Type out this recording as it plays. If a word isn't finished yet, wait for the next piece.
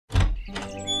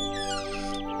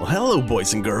Well, hello,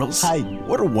 boys and girls. Hi.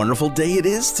 What a wonderful day it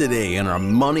is today in our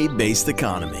money-based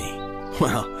economy.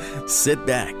 Well, sit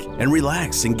back and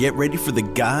relax and get ready for the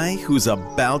guy who's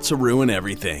about to ruin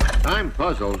everything. I'm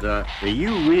puzzled. Are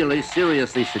you really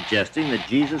seriously suggesting that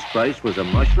Jesus Christ was a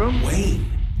mushroom? Wayne,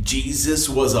 Jesus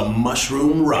was a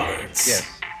mushroom Roberts.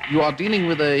 Yes. You are dealing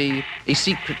with a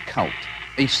secret cult,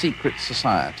 a secret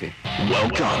society.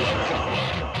 Welcome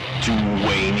to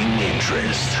Waning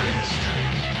Interest.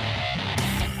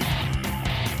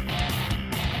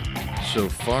 So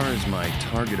far as my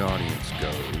target audience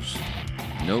goes,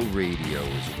 no radio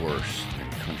is worse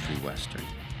than country western.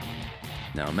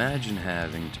 Now imagine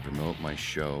having to promote my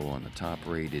show on the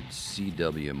top-rated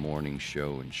CW morning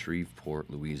show in Shreveport,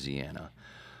 Louisiana,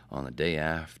 on the day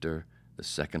after the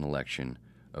second election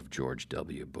of George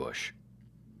W. Bush.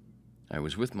 I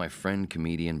was with my friend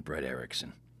comedian Brett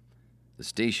Erickson. The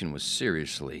station was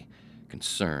seriously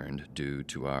concerned due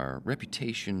to our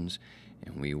reputations,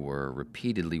 and we were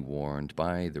repeatedly warned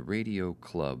by the radio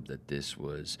club that this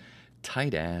was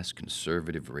tight-ass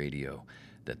conservative radio,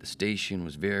 that the station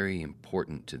was very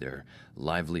important to their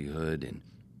livelihood and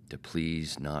to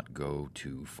please not go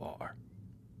too far.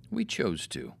 We chose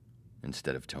to,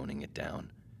 instead of toning it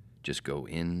down, just go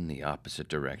in the opposite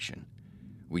direction.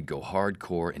 We'd go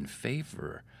hardcore in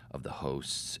favor of the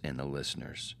hosts and the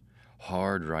listeners,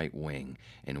 hard right wing,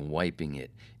 and wiping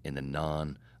it in the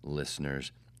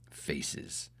non-listeners'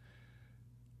 faces.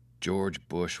 George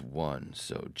Bush won,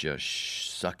 so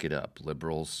just suck it up,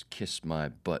 liberals. Kiss my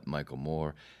butt, Michael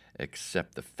Moore.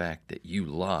 Accept the fact that you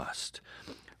lost.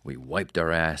 We wiped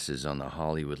our asses on the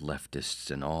Hollywood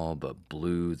leftists and all but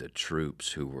blew the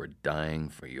troops who were dying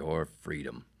for your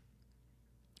freedom.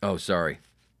 Oh, sorry.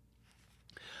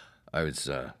 I was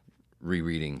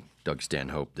rereading Doug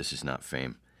Stanhope, This Is Not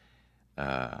Fame,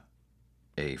 a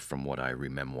From What I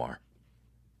Rememoir.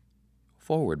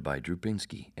 Forward by Drew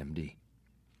Pinsky, M.D.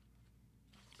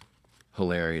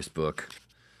 Hilarious book.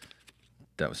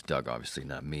 That was Doug, obviously,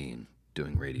 not me, and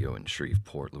doing radio in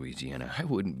Shreveport, Louisiana. I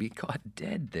wouldn't be caught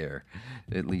dead there.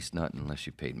 At least not unless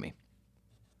you paid me.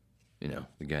 You know,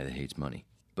 the guy that hates money.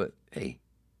 But, hey,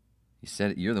 you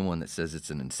said it. You're the one that says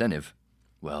it's an incentive.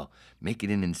 Well, make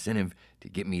it an incentive to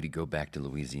get me to go back to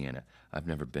Louisiana. I've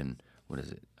never been, what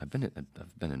is it? I've been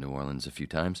to New Orleans a few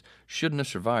times. Shouldn't have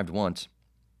survived once.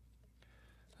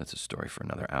 That's a story for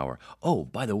another hour. Oh,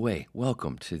 by the way,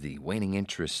 welcome to the Waning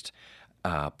Interest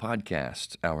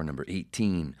podcast, hour number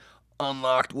 18,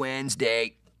 Unlocked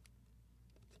Wednesday.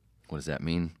 What does that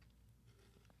mean?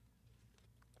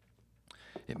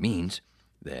 It means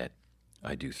that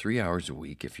I do 3 hours a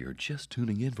week if you're just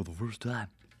tuning in for the first time.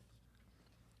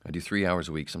 I do 3 hours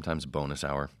a week, sometimes a bonus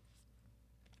hour.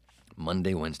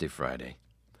 Monday, Wednesday, Friday.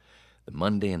 The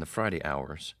Monday and the Friday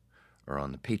hours are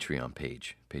on the Patreon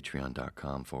page,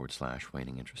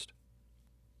 patreon.com/waning interest.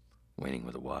 Waning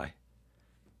with a Y,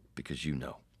 because you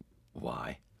know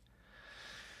why.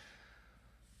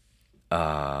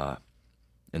 And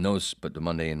those, but the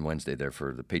Monday and Wednesday, they're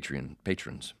for the Patreon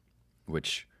patrons,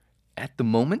 which at the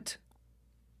moment,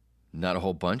 not a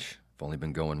whole bunch. I've only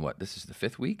been going, this is the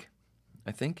 5th week,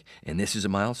 I think, and this is a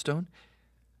milestone.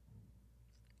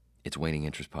 It's Waning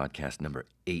Interest podcast number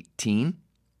 18.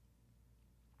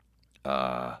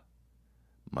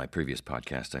 My previous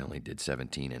podcast, I only did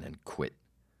 17 and then quit.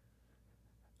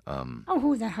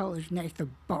 Who the hell is Nate the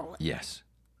Bullet? Yes.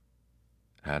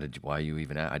 I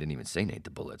didn't even say Nate the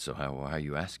Bullet, so why are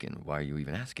you asking? Why are you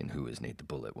even asking who is Nate the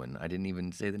Bullet when I didn't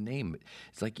even say the name?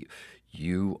 It's like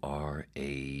you are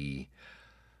a,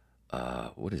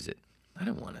 what is it? I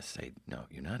don't want to say, no,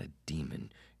 you're not a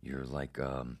demon. You're like,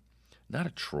 not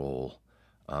a troll.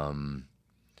 I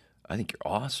think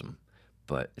you're awesome.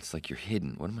 But it's like you're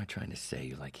hidden. What am I trying to say?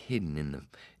 You're like hidden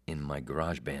in my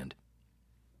garage band.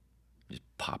 Just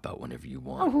pop out whenever you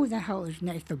want. Who the hell is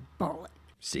Nate the Bullet?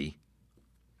 See?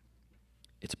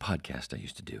 It's a podcast I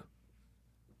used to do.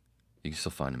 You can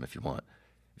still find him if you want.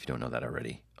 If you don't know that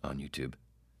already, on YouTube.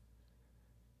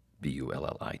 Bullitt.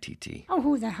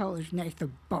 Who the hell is Nate the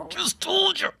Bullet? Just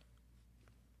told you!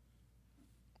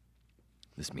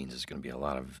 This means there's going to be a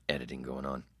lot of editing going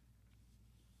on.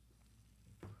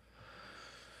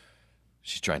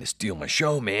 She's trying to steal my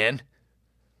show, man.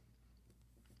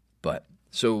 But,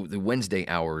 so the Wednesday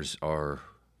hours are,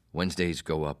 Wednesdays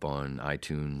go up on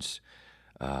iTunes,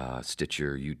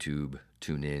 Stitcher, YouTube,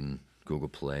 TuneIn, Google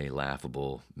Play,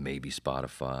 Laughable, maybe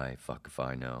Spotify, fuck if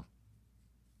I know.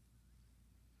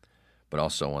 But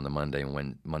also on the Monday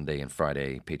and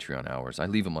Friday Patreon hours. I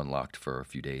leave them unlocked for a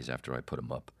few days after I put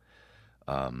them up.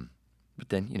 But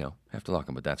then, have to lock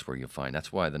them, but that's where you'll find.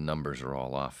 That's why the numbers are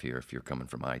all off here if you're coming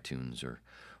from iTunes or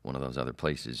one of those other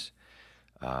places.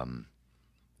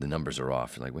 the numbers are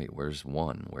off. You're like, wait, where's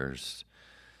 1? Where's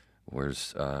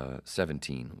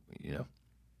 17? You know,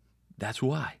 that's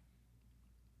why.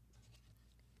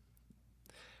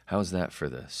 How's that for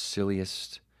the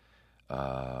silliest,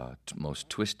 most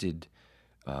twisted,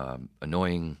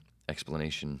 annoying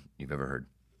explanation you've ever heard?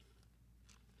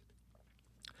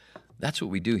 That's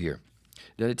what we do here.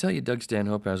 Did I tell you Doug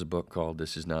Stanhope has a book called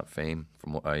 "This Is Not Fame"?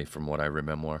 From what I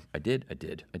remember, I did.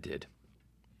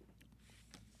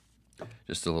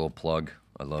 Just a little plug.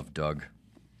 I love Doug.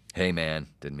 Hey man,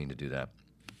 didn't mean to do that.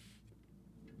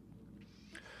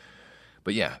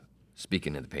 But yeah,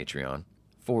 speaking of the Patreon,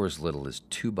 for as little as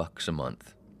 $2 a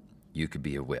month, you could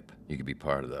be a whip. You could be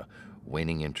part of the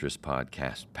Waning Interest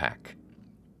podcast pack.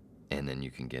 And then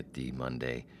you can get the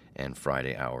Monday and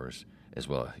Friday hours as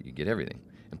well. You get everything.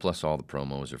 And plus all the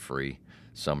promos are free.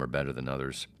 Some are better than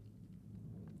others.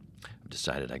 I've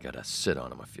decided I got to sit on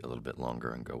them a little bit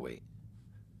longer and go, wait,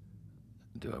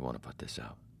 do I want to put this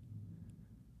out?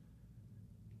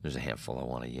 There's a handful I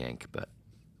want to yank, but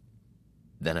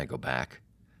then I go back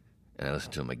and I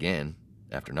listen to them again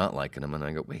after not liking them, and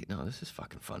I go, wait, no, this is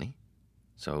fucking funny.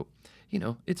 So, you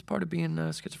know, it's part of being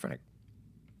schizophrenic.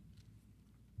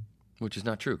 Which is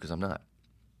not true, because I'm not.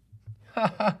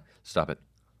 Stop it.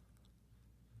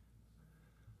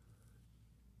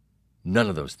 None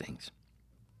of those things.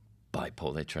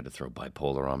 Bipolar. They tried to throw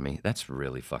bipolar on me. That's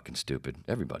really fucking stupid.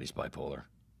 Everybody's bipolar.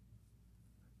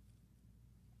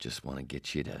 Just want to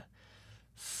get you to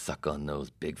suck on those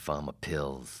big pharma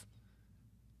pills.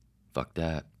 Fuck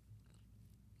that.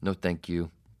 No thank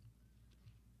you.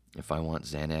 If I want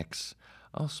Xanax,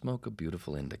 I'll smoke a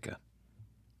beautiful indica.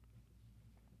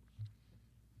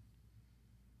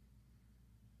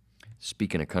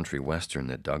 Speaking of country western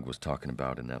that Doug was talking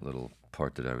about in that little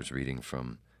part that I was reading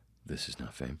from This Is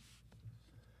Not Fame,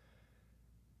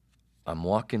 I'm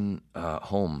walking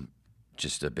home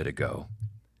just a bit ago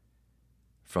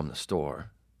from the store,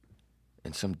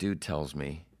 and some dude tells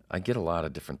me, I get a lot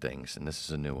of different things, and this is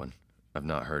a new one. I've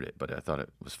not heard it, but I thought it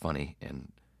was funny,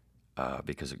 and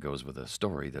because it goes with a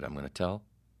story that I'm going to tell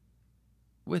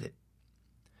with it.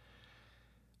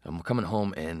 I'm coming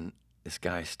home, and this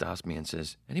guy stops me and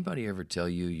says, anybody ever tell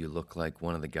you you look like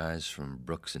one of the guys from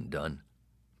Brooks and Dunn?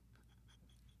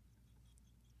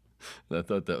 And I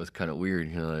thought that was kind of weird.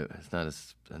 You know, it's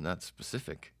not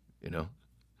specific, you know,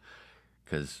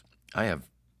 because I have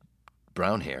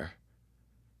brown hair.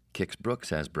 Kix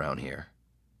Brooks has brown hair.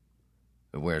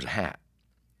 It wears a hat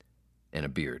and a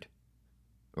beard,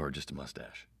 or just a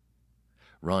mustache.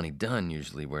 Ronnie Dunn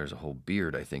usually wears a whole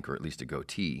beard, I think, or at least a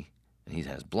goatee, and he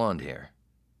has blonde hair.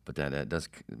 But that does,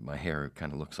 my hair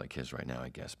kind of looks like his right now, I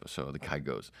guess. But so the guy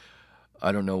goes,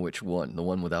 I don't know which one, the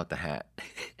one without the hat.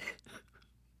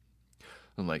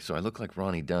 I'm like, so I look like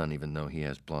Ronnie Dunn, even though he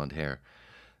has blonde hair.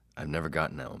 I've never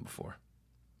gotten that one before.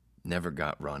 Never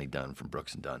got Ronnie Dunn from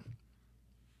Brooks and Dunn.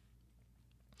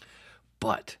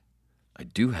 But I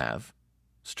do have,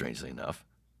 strangely enough,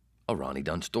 a Ronnie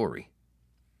Dunn story.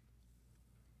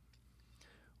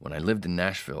 When I lived in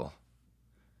Nashville,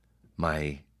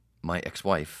 my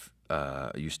ex-wife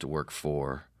used to work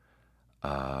for,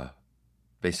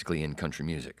 basically in country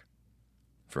music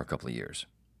for a couple of years.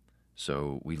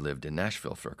 So we lived in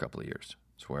Nashville for a couple of years.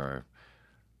 It's where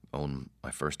I owned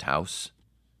my first house,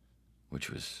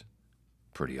 which was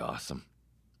pretty awesome.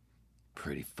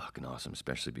 Pretty fucking awesome,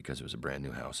 especially because it was a brand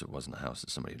new house. It wasn't a house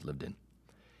that somebody had lived in.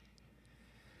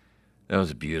 That was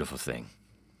a beautiful thing.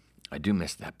 I do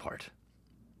miss that part.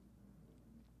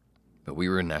 But we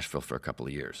were in Nashville for a couple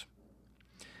of years.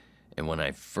 And when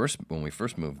we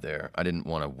first moved there, I didn't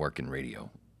want to work in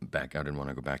radio. I didn't want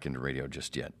to go back into radio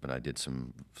just yet, but I did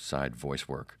some side voice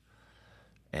work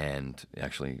and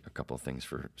actually a couple of things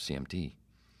for CMT.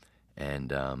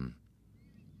 And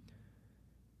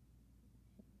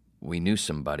we knew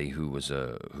somebody who was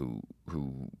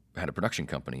who had a production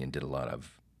company and did a lot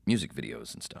of music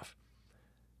videos and stuff.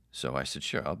 So I said,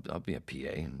 sure, I'll be a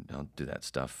PA and I'll do that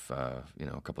stuff, a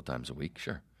couple times a week,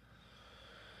 sure.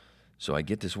 So I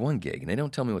get this one gig, and they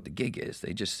don't tell me what the gig is.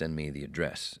 They just send me the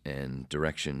address and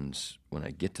directions when I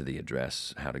get to the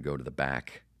address, how to go to the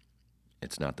back.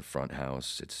 It's not the front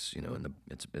house. It's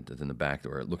it's in the back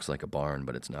where it looks like a barn,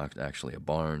 but it's not actually a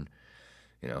barn,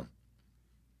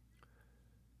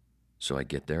 So I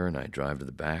get there and I drive to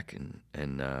the back and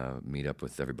meet up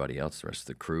with everybody else, the rest of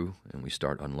the crew, and we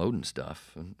start unloading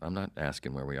stuff. And I'm not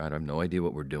asking where we are. I have no idea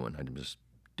what we're doing. I'm just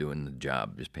doing the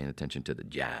job, just paying attention to the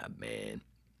job, man.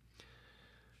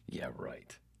 Yeah,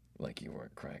 right. Like you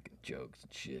weren't cracking jokes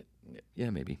and shit. Yeah,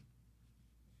 maybe.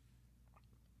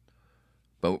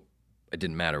 But it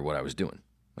didn't matter what I was doing.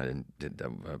 I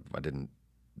didn't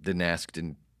didn't ask,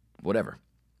 didn't whatever.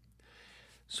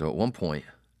 So at one point,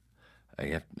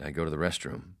 I go to the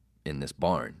restroom in this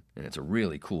barn, and it's a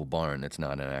really cool barn. It's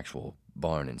not an actual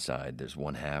barn inside. There's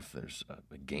one half. There's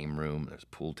a game room. There's a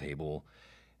pool table,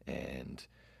 and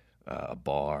a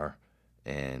bar,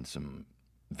 and some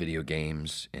video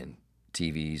games and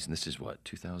TVs. And this is what,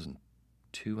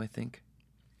 2002, I think.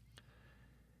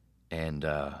 And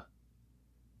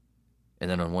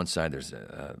then on one side, there's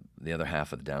the other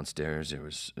half of the downstairs. There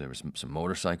was some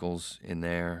motorcycles in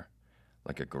there,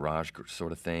 like a garage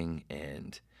sort of thing,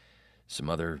 and some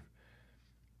other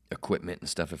equipment and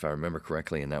stuff, if I remember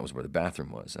correctly, and that was where the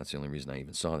bathroom was. That's the only reason I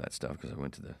even saw that stuff, because I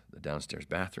went to the downstairs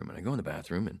bathroom, and I go in the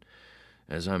bathroom, and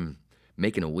as I'm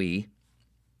making a wee,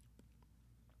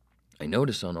 I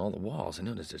notice on all the walls,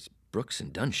 there's Brooks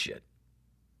and Dunn shit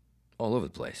all over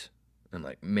the place. I'm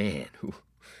like, man,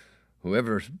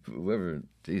 whoever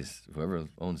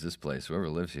owns this place, whoever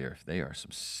lives here, they are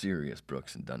some serious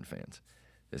Brooks and Dunn fans.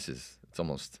 It's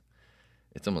almost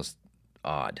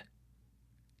odd,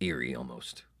 eerie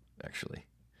almost, actually.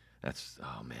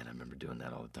 Oh man, I remember doing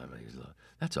that all the time.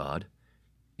 That's odd,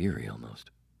 eerie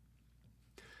almost.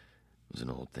 It was an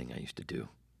old thing I used to do.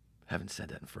 Haven't said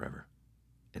that in forever.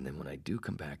 And then when I do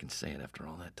come back and say it after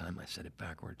all that time, I said it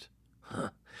backwards.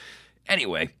 Huh.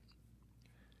 Anyway,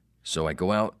 so I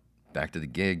go out, back to the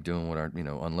gig, doing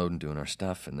unloading, doing our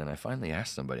stuff, and then I finally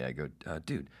asked somebody, I go,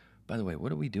 dude, by the way,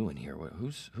 what are we doing here?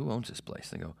 Who owns this place?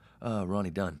 They go, Ronnie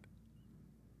Dunn.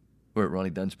 We're at Ronnie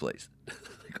Dunn's place.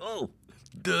 Like, oh,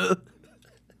 duh.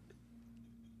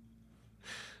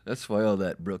 That's why all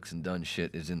that Brooks and Dunn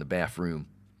shit is in the bathroom.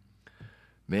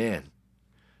 Man,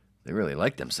 they really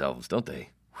like themselves, don't they?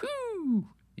 Whoo!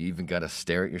 You even got to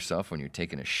stare at yourself when you're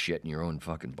taking a shit in your own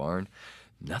fucking barn.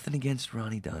 Nothing against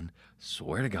Ronnie Dunn.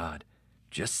 Swear to God.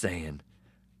 Just saying.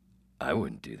 I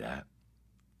wouldn't do that.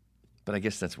 But I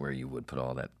guess that's where you would put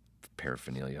all that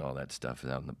paraphernalia, all that stuff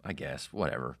out in the, I guess,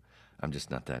 whatever. I'm just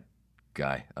not that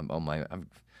guy.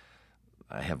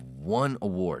 I have one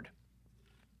award.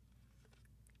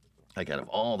 Like, out of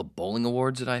all the bowling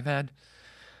awards that I've had,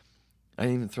 I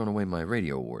ain't even thrown away my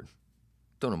radio award.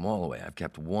 Thrown them all away. I've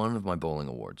kept one of my bowling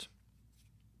awards.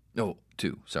 No,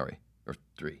 2, sorry. Or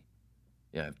 3.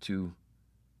 Yeah, I have 2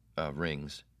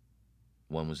 rings.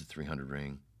 One was a 300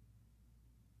 ring.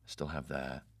 Still have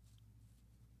that.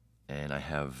 And I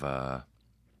have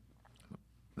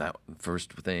that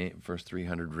first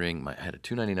 300 ring. I had a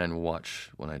 $2.99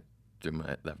 watch when I did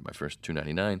my first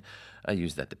 $2.99. I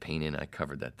used that to paint in. I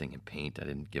covered that thing in paint. I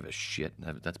didn't give a shit.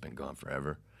 That's been gone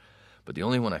forever. But the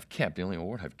only one I've kept, the only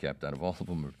award I've kept out of all of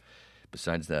them,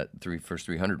 besides that first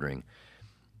 300 ring,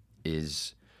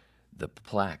 is the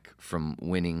plaque from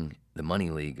winning the Money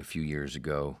League a few years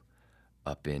ago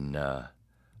up in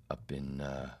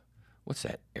what's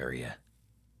that area?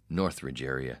 Northridge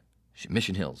area,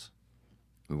 Mission Hills.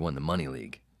 We won the Money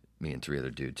League, me and 3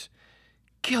 other dudes.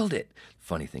 Killed it.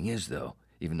 Funny thing is, though,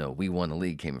 even though we won the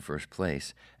league, came in first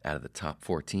place, out of the top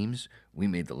 4 teams, we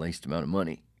made the least amount of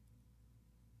money.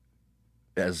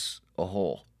 As a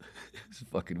whole. It's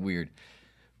fucking weird.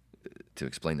 To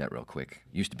explain that real quick,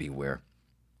 used to be where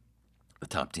the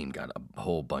top team got a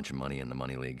whole bunch of money in the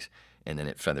money leagues, and then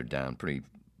it feathered down pretty,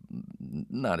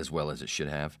 not as well as it should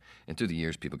have. And through the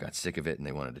years, people got sick of it, and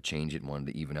they wanted to change it and wanted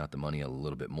to even out the money a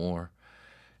little bit more.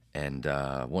 And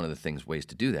one of the ways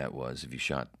to do that was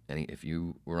if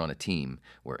you were on a team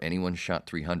where anyone shot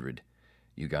 300,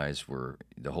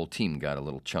 the whole team got a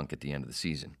little chunk at the end of the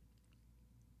season.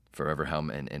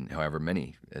 However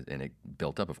many, and it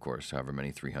built up, of course, however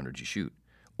many 300s you shoot,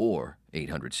 or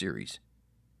 800 series.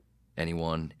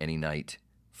 Anyone, any night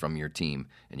from your team,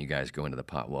 and you guys go into the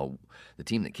pot. Well, the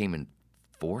team that came in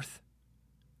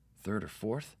third or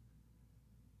fourth,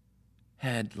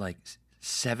 had like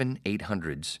 7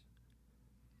 800s,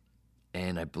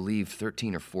 and I believe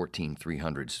 13 or 14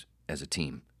 300s as a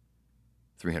team.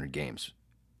 300 games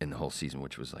in the whole season,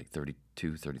 which was like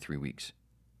 32, 33 weeks.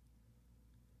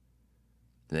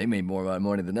 They made more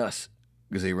money than us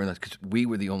because we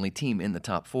were the only team in the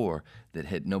top 4 that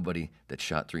had nobody that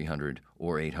shot 300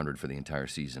 or 800 for the entire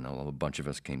season. Although a bunch of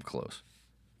us came close.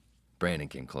 Brandon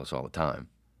came close all the time.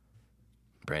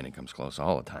 Brandon comes close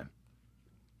all the time.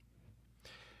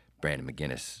 Brandon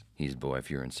McGinnis, he's a boy. If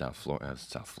you're in South Florida,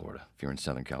 if you're in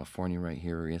Southern California right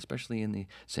here, especially in the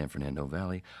San Fernando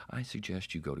Valley, I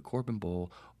suggest you go to Corbin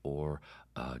Bowl or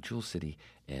Jewel City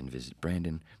and visit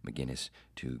Brandon McGinnis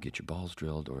to get your balls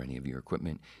drilled or any of your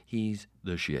equipment. He's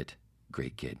the shit.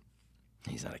 Great kid.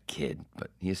 He's not a kid, but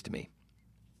he is to me.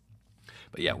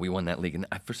 But yeah, we won that league, and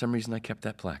for some reason I kept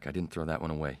that plaque. I didn't throw that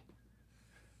one away.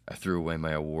 I threw away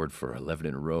my award for 11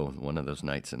 in a row one of those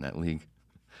nights in that league.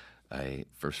 I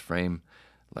first frame,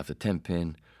 left a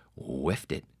 10-pin,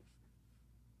 whiffed it,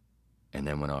 and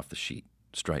then went off the sheet.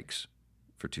 Strikes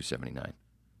for 279.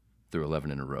 Threw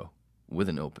 11 in a row with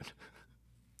an open.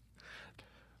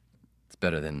 It's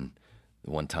better than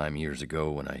the one time years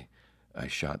ago when I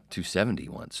shot 270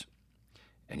 once.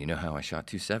 And you know how I shot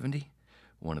 270?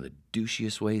 One of the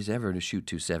douchiest ways ever to shoot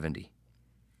 270.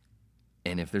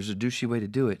 And if there's a douchey way to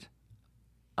do it,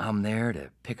 I'm there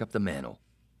to pick up the mantle.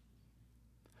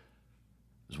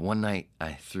 It was one night I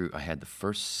had the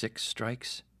first 6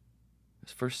 strikes. It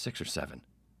was first 6 or 7.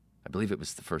 I believe it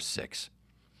was the first 6.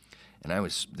 And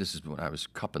this is when I was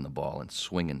cupping the ball and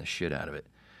swinging the shit out of it.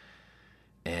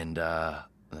 And the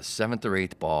 7th or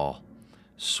 8th ball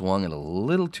swung it a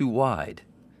little too wide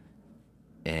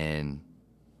and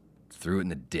threw it in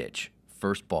the ditch.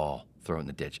 First ball, throw it in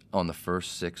the ditch on the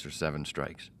first 6 or 7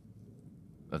 strikes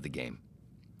of the game.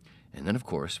 And then, of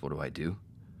course, what do?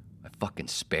 I fucking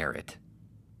spare it,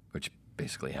 which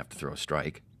basically you have to throw a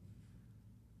strike.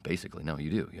 Basically, no,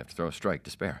 you do. You have to throw a strike to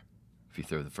spare if you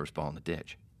throw the first ball in the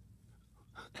ditch.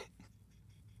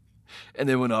 And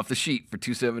then went off the sheet for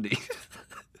 270.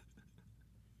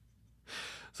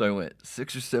 So I went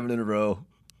 6 or 7 in a row,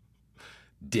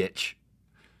 ditch,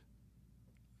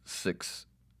 6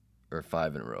 or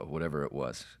 5 in a row, whatever it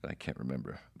was. I can't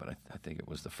remember, but I think it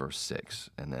was the first 6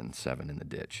 and then 7 in the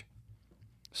ditch.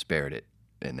 Spared it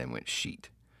and then went sheet.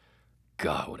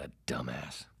 God, what a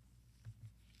dumbass.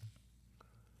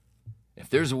 If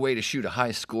there's a way to shoot a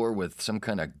high score with some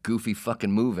kind of goofy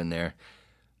fucking move in there,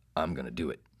 I'm going to do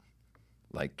it.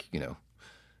 Like,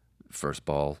 first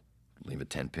ball, leave a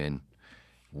 10-pin,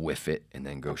 whiff it, and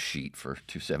then go sheet for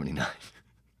 279.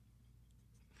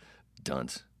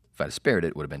 Dunce. If I'd have spared it,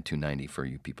 it would have been 290 for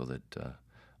you people that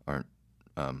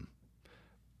don't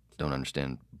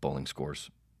understand bowling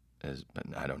scores.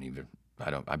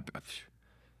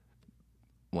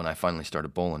 When I finally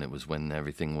started bowling, it was when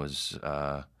everything was,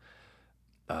 what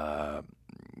do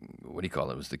you call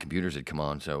it? It was the computers had come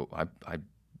on, so I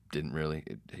didn't really,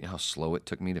 how slow it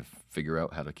took me to figure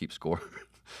out how to keep score,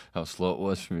 how slow it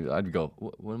was for me. I'd go,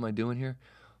 what am I doing here?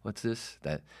 What's this?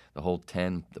 That the whole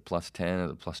 10, the plus 10 or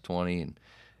the plus 20, and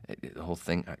the whole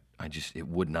thing, it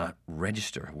would not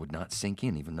register. It would not sink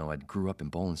in, even though I grew up in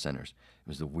bowling centers. It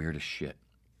was the weirdest shit.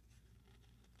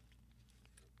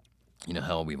 You know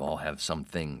how we all have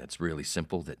something that's really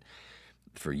simple that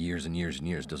for years and years and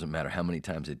years, doesn't matter how many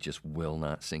times, it just will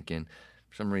not sink in.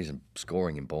 For some reason,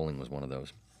 scoring in bowling was one of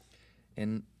those.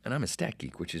 And I'm a stat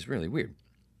geek, which is really weird.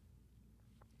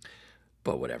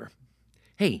 But whatever.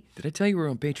 Hey, did I tell you we're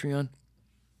on Patreon?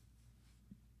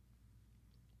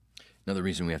 Another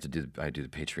reason I do the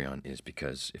Patreon is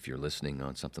because if you're listening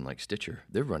on something like Stitcher,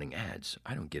 they're running ads.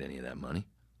 I don't get any of that money.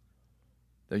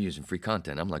 They're using free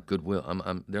content. I'm like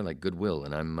Goodwill. They're like Goodwill,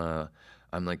 and I'm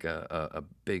like a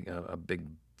big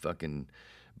fucking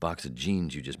box of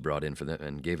jeans you just brought in for them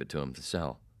and gave it to them to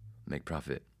sell, make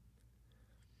profit.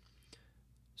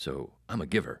 So I'm a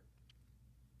giver.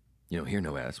 Hear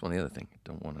no ads. One of the other thing.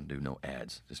 Don't want to do no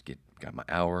ads. Just got my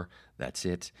hour. That's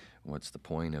it. What's the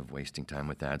point of wasting time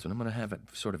with ads when I'm going to have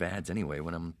sort of ads anyway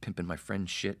when I'm pimping my friend's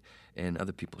shit and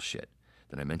other people's shit?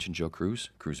 Did I mention Joe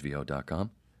Cruz?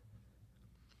 CruiseVO.com.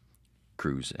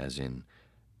 Cruise as in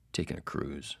taking a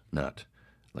cruise, not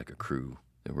like a crew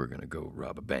that we're going to go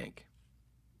rob a bank.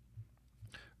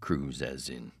 Cruise as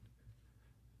in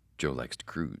Joe likes to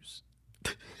cruise.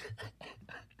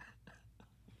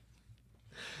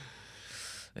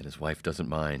 And his wife doesn't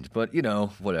mind. But,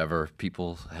 whatever.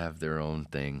 People have their own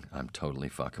thing. I'm totally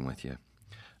fucking with you.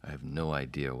 I have no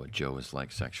idea what Joe is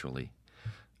like sexually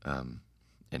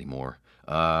anymore.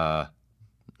 No,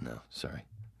 sorry.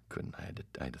 Couldn't. I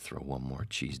had to throw one more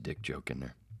cheese dick joke in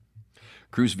there.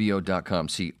 CruiseVO.com.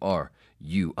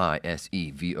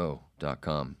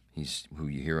 CruiseVO.com. He's who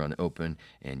you hear on the open,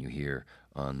 and you hear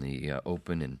on the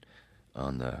open and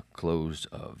on the close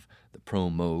of the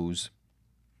promos.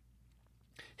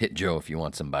 Hit Joe if you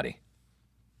want somebody.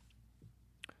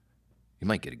 You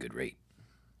might get a good rate.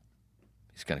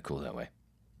 He's kind of cool that way.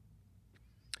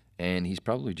 And he's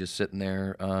probably just sitting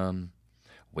there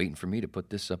waiting for me to put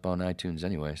this up on iTunes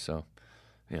anyway, so,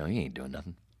 he ain't doing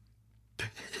nothing.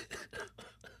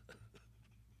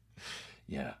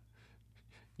 Yeah.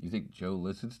 You think Joe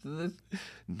listens to this?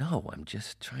 No, I'm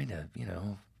just trying to,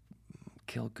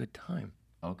 kill a good time.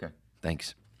 Okay.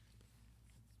 Thanks.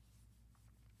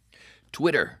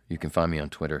 Twitter. You can find me on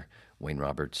Twitter, Wayne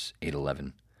Roberts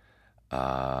 811.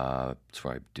 That's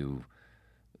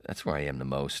where I am the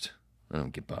most. I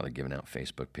don't bother giving out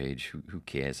Facebook page. Who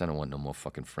cares? I don't want no more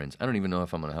fucking friends. I don't even know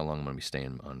how long I'm gonna be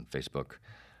staying on Facebook.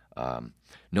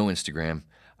 No Instagram.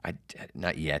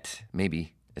 Not yet.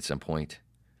 Maybe at some point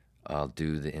I'll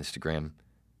do the Instagram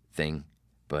thing,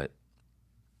 but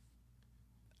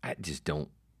I just don't.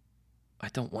 I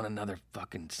don't want another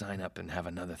fucking sign up and have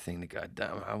another thing to go.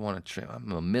 I want to.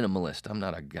 I'm a minimalist. I'm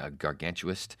not a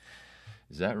gargantuist.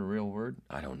 Is that a real word?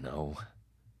 I don't know.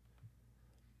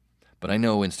 But I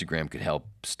know Instagram could help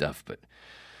stuff. But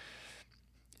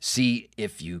see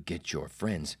if you get your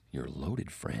friends, your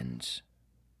loaded friends,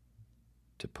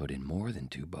 to put in more than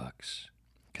 $2.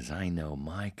 Because I know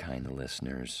my kind of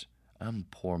listeners. I'm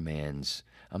poor man's.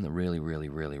 I'm the really, really,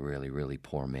 really, really, really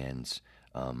poor man's.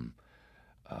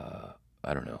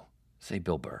 I don't know. Say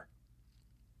Bill Burr.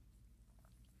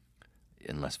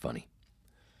 And less funny.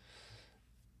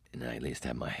 And I at least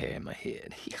have my hair in my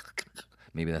head.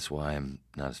 Maybe that's why I'm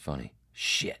not as funny.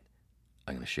 Shit.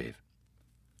 I'm going to shave.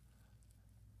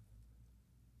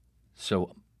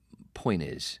 So, point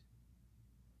is,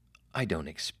 I don't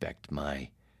expect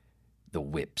the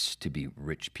whips to be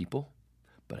rich people,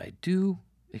 but I do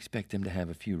expect them to have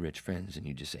a few rich friends, and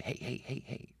you just say,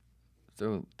 hey.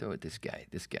 Throw at this guy.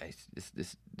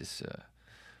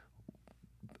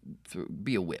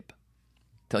 Be a whip.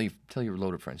 Tell your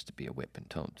loaded friends to be a whip and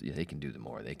tell them they can do the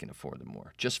more. They can afford the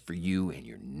more. Just for you and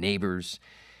your neighbors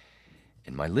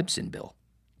and my Libsyn bill.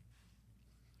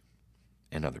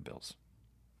 And other bills.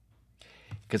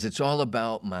 Because it's all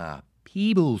about my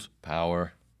people's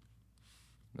power.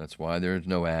 That's why there's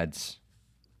no ads.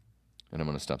 And I'm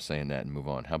going to stop saying that and move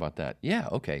on. How about that? Yeah,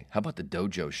 okay. How about the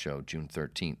Dojo Show, June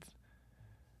 13th?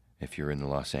 If you're in the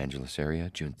Los Angeles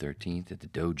area, June 13th at the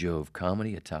Dojo of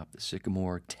Comedy atop the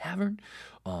Sycamore Tavern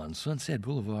on Sunset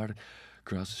Boulevard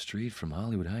across the street from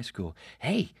Hollywood High School.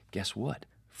 Hey, guess what?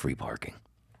 Free parking.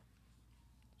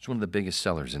 It's one of the biggest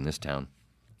sellers in this town.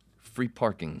 Free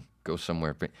parking. Go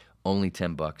somewhere. Only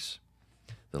 $10.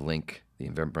 The link, the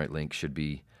Eventbrite link should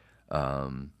be...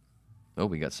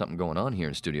 we got something going on here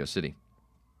in Studio City.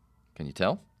 Can you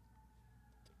tell?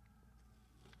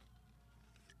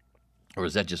 Or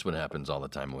is that just what happens all the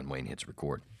time when Wayne hits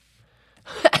record?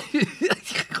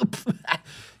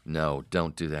 No,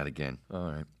 don't do that again.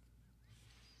 All right.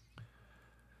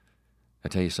 I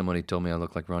tell you, somebody told me I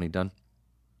look like Ronnie Dunn.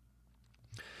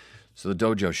 So the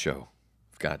Dojo Show.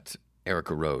 We've got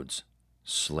Erica Rhodes,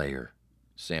 Slayer.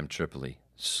 Sam Tripoli,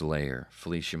 Slayer.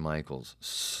 Felicia Michaels,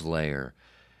 Slayer.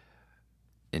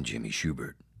 And Jimmy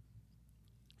Schubert.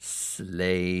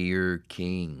 Slayer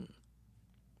King.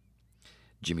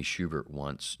 Jimmy Schubert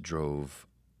once drove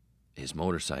his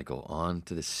motorcycle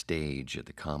onto the stage at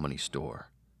the Comedy Store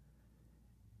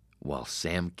while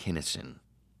Sam Kinison,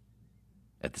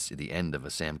 at the end of a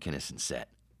Sam Kinison set,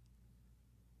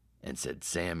 and said,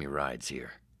 "Sam, your ride's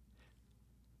here."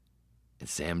 And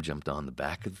Sam jumped on the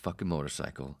back of the fucking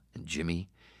motorcycle, and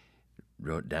Jimmy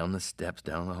rode down the steps,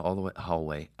 down all the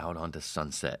hallway, out onto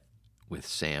Sunset, with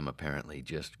Sam apparently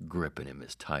just gripping him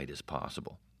as tight as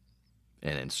possible.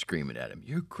 And then screaming at him,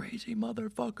 "You crazy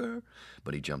motherfucker."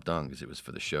 But he jumped on because it was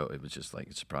for the show. It was just like,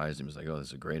 it surprised him. He was like, "Oh, this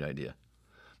is a great idea."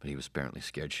 But he was apparently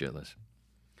scared shitless.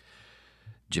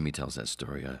 Jimmy tells that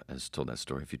story. Has told that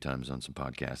story a few times on some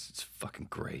podcasts. It's fucking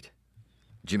great.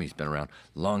 Jimmy's been around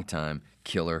long time,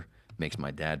 killer, makes my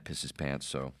dad piss his pants.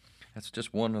 So that's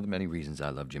just one of the many reasons I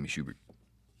love Jimmy Schubert.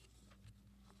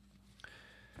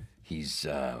 He's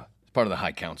part of the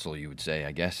High Council, you would say,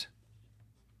 I guess.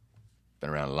 Been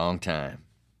around a long time.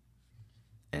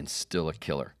 And still a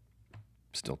killer.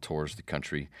 Still tours the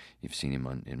country. You've seen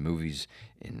him in movies,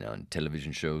 on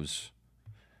television shows.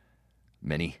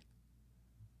 Many.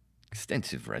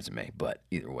 Extensive resume, but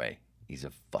either way, he's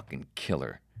a fucking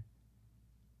killer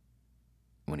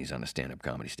when he's on a stand-up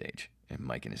comedy stage and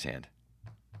mic in his hand.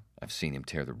 I've seen him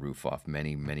tear the roof off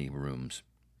many, many rooms.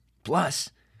 Plus,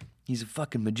 he's a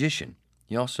fucking magician.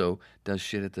 He also does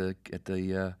shit at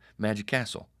the Magic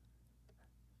Castle.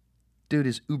 Dude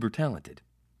is uber talented.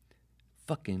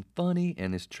 Fucking funny,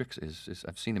 and his tricks is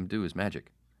I've seen him do his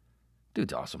magic.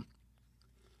 Dude's awesome.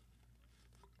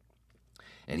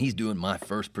 And he's doing my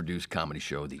first produced comedy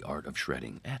show, The Art of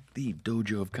Shredding, at the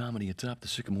Dojo of Comedy atop the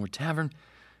Sycamore Tavern,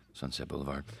 Sunset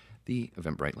Boulevard. The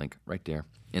Eventbrite link right there.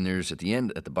 And there's at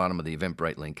the bottom of the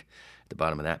Eventbrite link, at the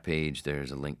bottom of that page,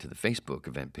 there's a link to the Facebook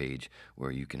event page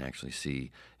where you can actually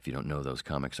see, if you don't know those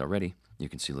comics already, you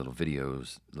can see little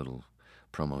videos, little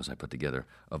promos I put together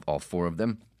of all four of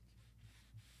them.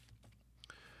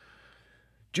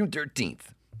 June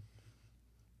 13th.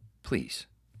 Please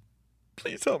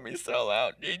help me sell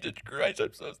out. Jesus Christ,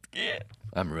 I'm so scared.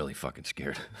 I'm really fucking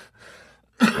scared.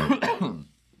 I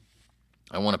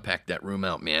want to pack that room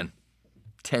out, man.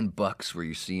 $10 where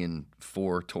you're seeing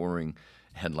 4 touring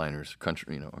headliners,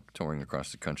 touring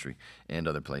across the country and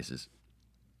other places.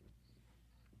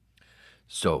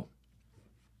 So,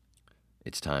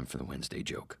 it's time for the Wednesday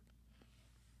joke.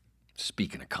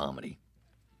 Speaking of comedy,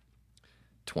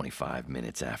 25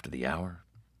 minutes after the hour.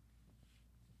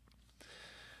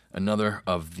 Another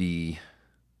of the...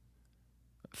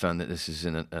 found that this is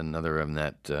in another of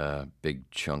that big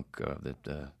chunk of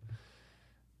that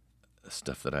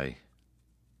stuff that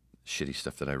shitty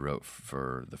stuff that I wrote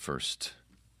for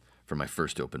my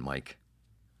first open mic,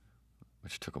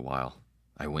 which took a while.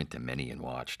 I went to many and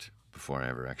watched before I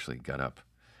ever actually got up,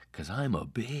 because I'm a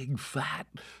big, fat,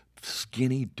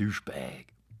 skinny douchebag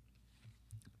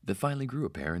that finally grew a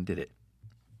pair and did it.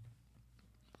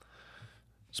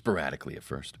 Sporadically at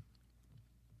first.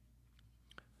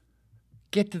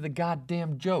 Get to the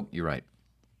goddamn joke. You're right.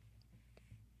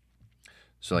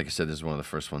 So like I said, this is one of the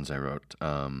first ones I wrote.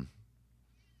 I'm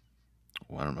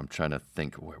trying to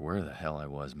think where the hell I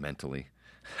was mentally.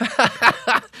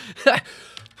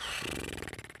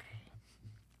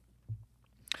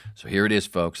 So here it is,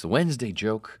 folks. The Wednesday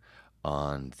joke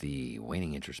on the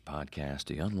Waning Interest podcast,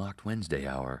 the Unlocked Wednesday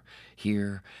Hour,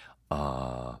 here,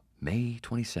 May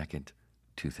 22nd,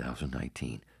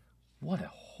 2019. What a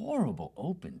horrible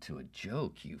open to a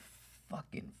joke, you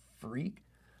fucking freak.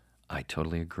 I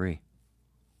totally agree.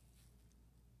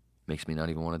 Makes me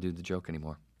not even want to do the joke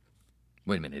anymore.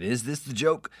 Wait a minute, is this the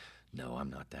joke? No,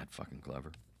 I'm not that fucking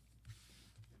clever.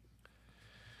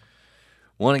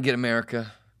 Want to get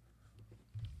America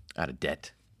out of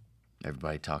debt.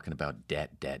 Everybody talking about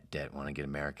debt. Want to get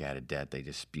America out of debt. They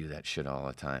just spew that shit all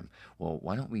the time. Well,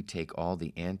 why don't we take all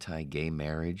the anti-gay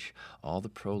marriage, all the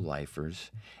pro-lifers,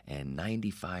 and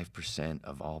 95%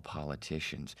 of all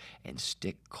politicians and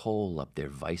stick coal up their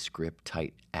vice grip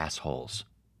tight assholes?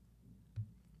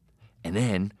 And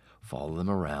then follow them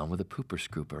around with a pooper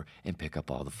scooper and pick up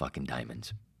all the fucking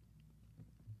diamonds.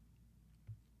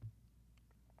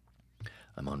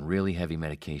 I'm on really heavy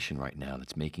medication right now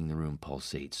that's making the room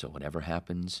pulsate, so whatever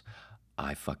happens,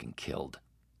 I fucking killed.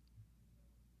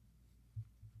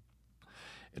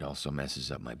 It also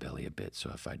messes up my belly a bit,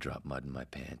 so if I drop mud in my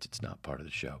pants, it's not part of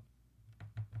the show.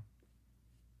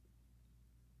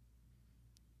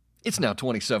 It's now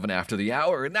 27 after the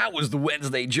hour, and that was the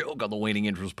Wednesday joke on the Waning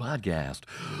Interest podcast.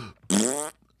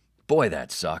 Boy,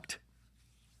 that sucked.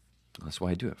 That's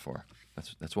why I do it for.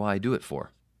 That's why I do it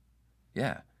for.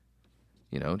 Yeah.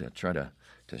 You know, to try to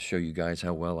show you guys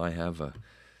how well I have a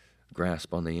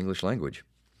grasp on the English language.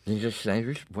 English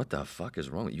language? What the fuck is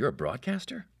wrong with you? You're a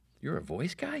broadcaster? You're a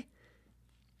voice guy?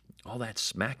 All that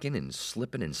smacking and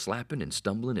slipping and slapping and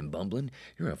stumbling and bumbling?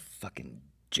 You're a fucking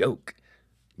joke.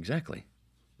 Exactly.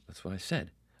 That's what I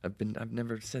said. I've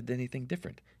never said anything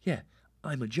different. Yeah,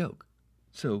 I'm a joke.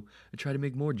 So I try to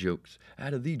make more jokes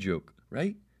out of the joke,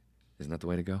 right? Isn't that the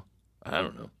way to go? I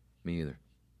don't know. Me either.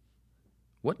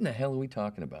 What in the hell are we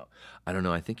talking about? I don't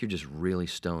know. I think you're just really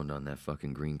stoned on that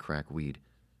fucking green crack weed.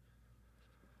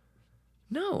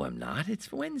 No, I'm not.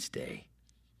 It's Wednesday.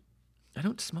 I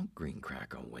don't smoke green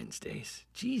crack on Wednesdays.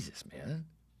 Jesus, man.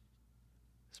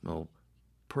 I smell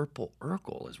purple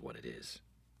Urkel is what it is.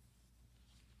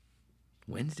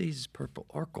 Wednesdays is purple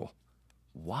Urkel.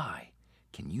 Why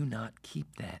can you not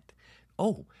keep that?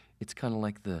 Oh, it's kind of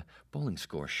like the bowling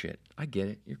score shit. I get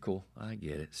it. You're cool. I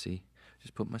get it. See?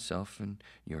 Just put myself in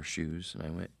your shoes, and I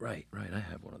went, right, I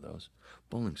have one of those.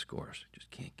 Bowling scores.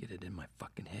 Just can't get it in my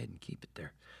fucking head and keep it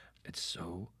there. It's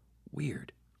so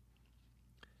weird.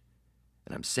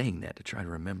 And I'm saying that to try to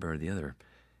remember the other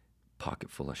pocket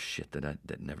full of shit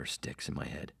that never sticks in my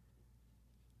head.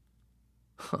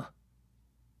 Huh.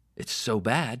 It's so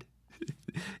bad.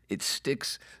 It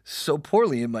sticks so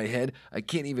poorly in my head, I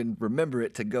can't even remember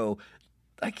it to go,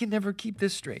 I can never keep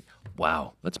this straight.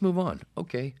 Wow, let's move on.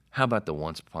 Okay, how about the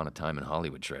Once Upon a Time in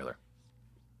Hollywood trailer?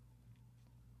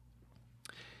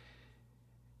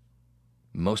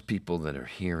 Most people that are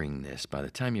hearing this, by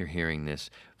the time you're hearing this,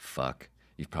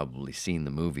 you've probably seen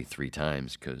the movie 3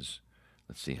 times because,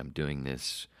 let's see, I'm doing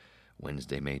this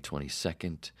Wednesday, May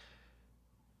 22nd,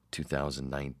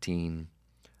 2019.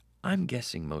 I'm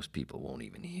guessing most people won't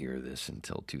even hear this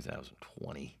until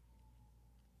 2020.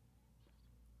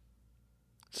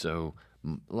 So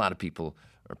a lot of people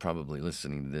are probably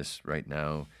listening to this right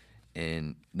now,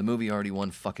 and the movie already won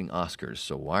fucking Oscars,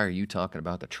 so why are you talking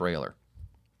about the trailer?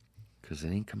 Because it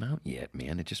ain't come out yet,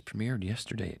 man. It just premiered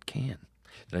yesterday at Cannes.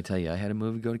 Did I tell you I had a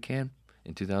movie go to Cannes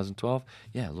in 2012?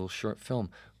 Yeah, a little short film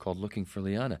called Looking for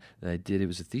Liana that I did. It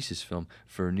was a thesis film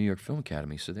for New York Film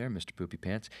Academy. So there, Mr. Poopy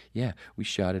Pants. Yeah, we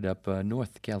shot it up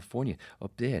north California,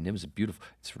 up there, and it was beautiful.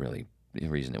 It's really, the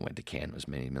reason it went to Cannes was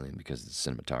many million because of the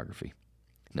cinematography.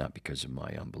 Not because of my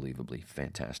unbelievably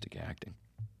fantastic acting.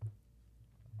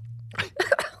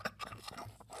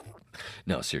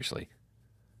 No, seriously.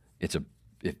 It's a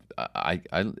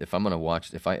if I'm gonna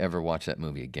watch, if I ever watch that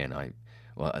movie again, I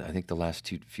think the last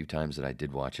few times that I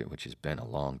did watch it, which has been a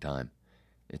long time,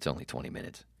 it's only 20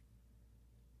 minutes.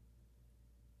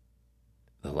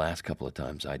 The last couple of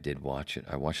times I did watch it,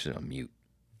 I watched it on mute.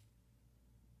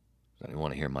 I didn't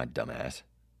want to hear my dumb ass.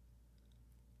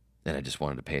 And I just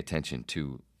wanted to pay attention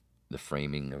to the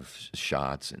framing of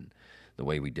shots and the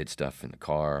way we did stuff in the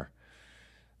car.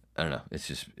 I don't know.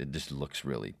 It just looks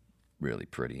really, really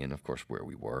pretty. And of course, where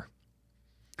we were.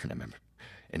 And I remember,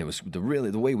 and it was the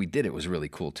way we did it was really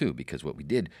cool too, because what we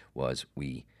did was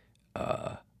we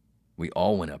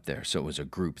all went up there. So it was a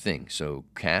group thing. So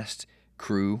cast,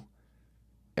 crew,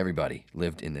 everybody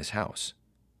lived in this house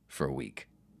for a week.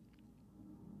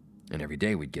 And every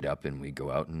day we'd get up and we'd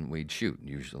go out and we'd shoot.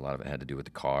 Usually a lot of it had to do with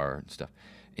the car and stuff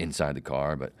inside the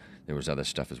car, but there was other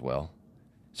stuff as well.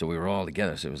 So we were all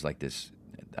together. So it was like this.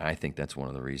 I think that's one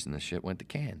of the reasons the shit went to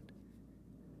Cannes.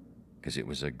 Because it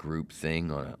was a group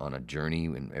thing on a journey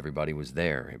and everybody was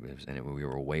there. We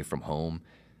were away from home.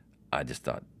 I just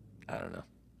thought, I don't know.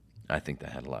 I think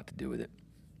that had a lot to do with it.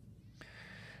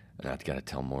 And I've got to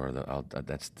tell more of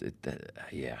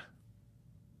yeah.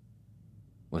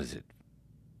 What is it?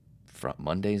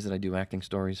 Mondays that I do acting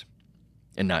stories,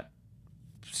 and not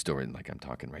story like I'm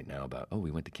talking right now about, oh, we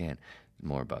went to Cannes.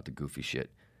 More about the goofy shit,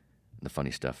 the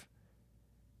funny stuff.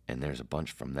 And there's a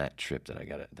bunch from that trip that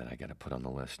I gotta put on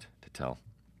the list to tell.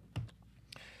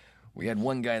 We had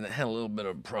one guy that had a little bit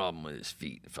of a problem with his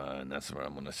feet, and that's where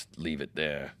I'm gonna leave it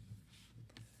there.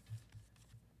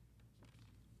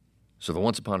 So the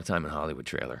Once Upon a Time in Hollywood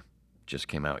trailer just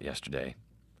came out yesterday,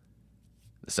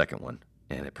 the second one,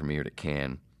 and it premiered at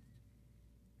Cannes.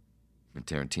 And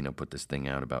Tarantino put this thing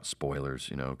out about spoilers,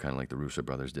 kind of like the Russo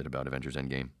brothers did about Avengers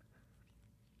Endgame.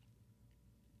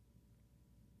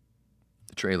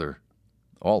 The trailer,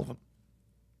 all of them,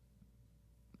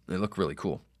 they look really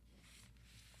cool.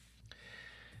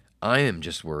 I am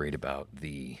just worried about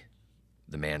the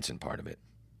Manson part of it.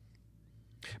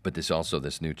 But this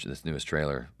newest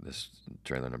trailer, this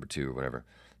trailer number 2 or whatever,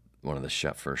 one of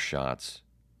the first shots,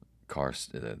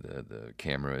 the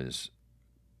camera is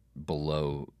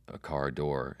below a car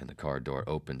door, and the car door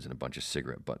opens and a bunch of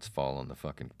cigarette butts fall on the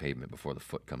fucking pavement before the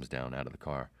foot comes down out of the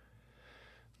car.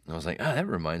 And I was like, that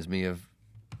reminds me of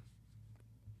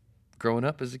growing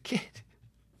up as a kid.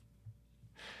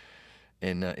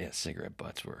 And cigarette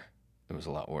butts it was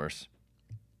a lot worse.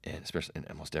 And especially in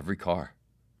almost every car,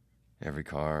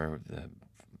 the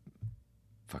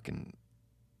fucking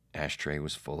ashtray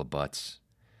was full of butts.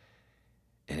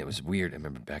 And it was weird. I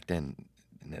remember back then,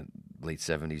 in the late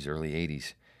 70s, early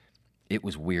 80s, it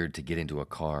was weird to get into a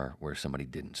car where somebody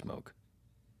didn't smoke.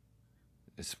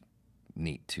 It's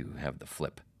neat to have the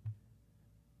flip.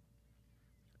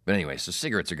 But anyway, so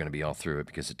cigarettes are going to be all through it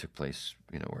because it took place,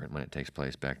 when it takes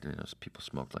place back then, people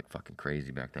smoked like fucking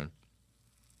crazy back then.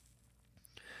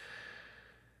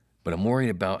 But I'm worried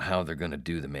about how they're going to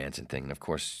do the Manson thing. And of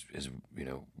course, as we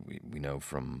know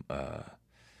from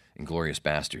Inglourious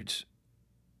Bastards,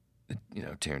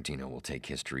 Tarantino will take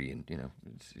history and,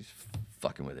 he's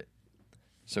fucking with it.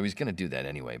 So he's going to do that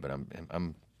anyway, but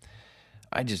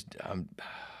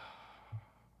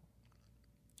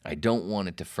I don't want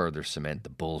it to further cement the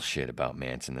bullshit about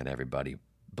Manson that everybody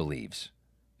believes.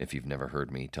 If you've never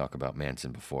heard me talk about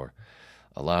Manson before,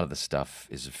 a lot of the stuff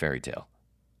is a fairy tale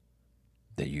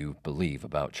that you believe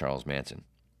about Charles Manson,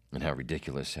 and how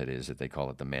ridiculous it is that they call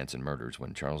it the Manson murders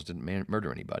when Charles didn't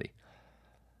murder anybody.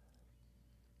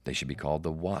 They should be called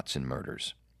the Watson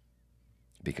murders,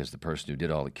 because the person who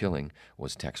did all the killing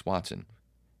was Tex Watson.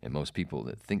 And most people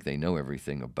that think they know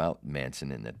everything about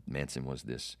Manson and that Manson was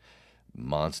this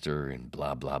monster and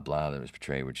blah, blah, blah that was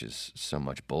portrayed, which is so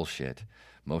much bullshit.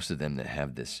 Most of them that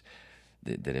have this,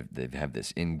 they have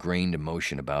this ingrained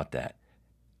emotion about that.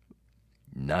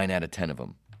 9 out of 10 of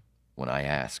them, when I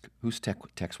ask, who's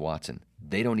Tex Watson?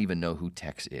 They don't even know who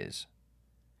Tex is.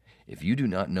 If you do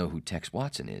not know who Tex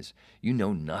Watson is, you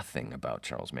know nothing about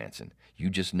Charles Manson. You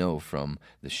just know from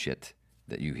the shit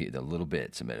that you hear, the little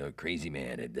bits about a crazy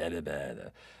man,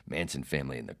 the Manson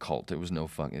family and the cult. There was no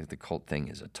fucking, the cult thing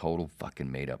is a total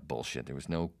fucking made up bullshit. There was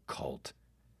no cult.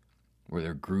 Were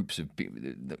there groups of people,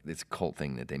 this cult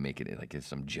thing that they make it like it's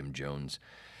some Jim Jones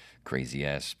crazy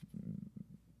ass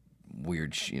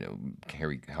weird,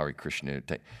 Hare Krishna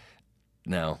type.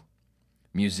 Now,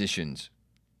 musicians,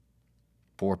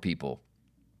 poor people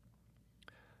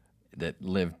that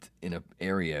lived in an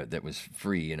area that was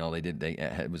free, and all they did,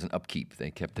 it was an upkeep. They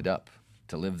kept it up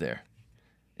to live there.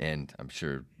 And I'm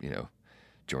sure,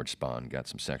 George Spahn got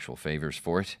some sexual favors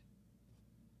for it.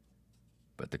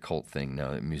 But the cult thing,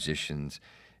 now musicians,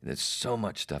 There's so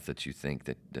much stuff that you think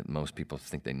that most people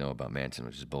think they know about Manson,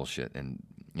 which is bullshit, and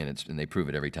they prove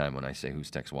it every time when I say,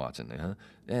 who's Tex Watson? Huh?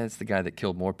 Yeah, it's the guy that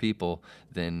killed more people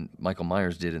than Michael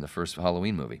Myers did in the first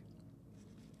Halloween movie.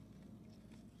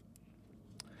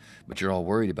 But you're all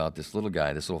worried about this little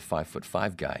guy, this little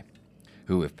 5'5" guy,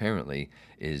 who apparently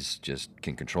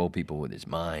can control people with his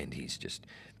mind. He's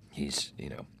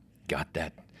got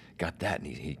that, and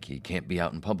he can't be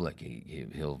out in public.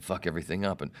 He'll fuck everything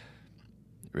up. And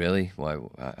really, why?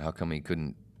 How come he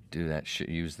couldn't do that shit?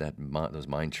 Use those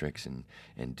mind tricks and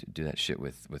do that shit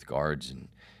with guards and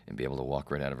be able to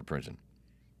walk right out of a prison?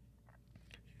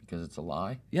 Because it's a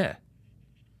lie. Yeah,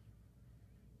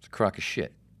 it's a crock of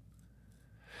shit.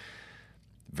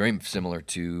 Very similar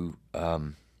to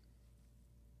when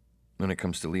it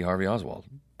comes to Lee Harvey Oswald.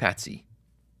 Patsy.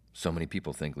 So many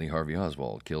people think Lee Harvey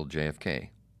Oswald killed JFK.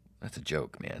 That's a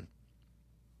joke, man.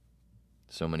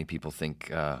 So many people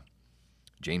think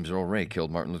James Earl Ray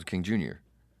killed Martin Luther King Jr.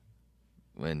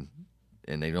 And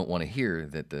they don't want to hear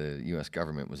that the U.S.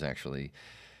 government was actually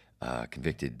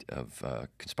convicted of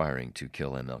conspiring to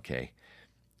kill MLK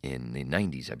in the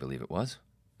 90s, I believe it was,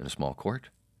 in a small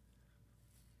court.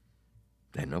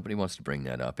 And nobody wants to bring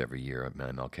that up every year at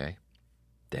MLK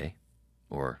Day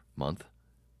or month.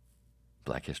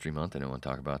 Black History Month, they don't want to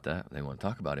talk about that. They want to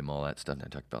talk about him, all that stuff. They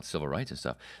talk about civil rights and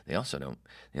stuff. They also don't.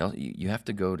 You have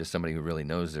to go to somebody who really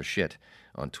knows their shit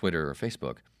on Twitter or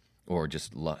Facebook, or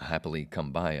just happily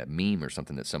come by a meme or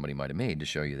something that somebody might have made to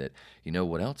show you that, you know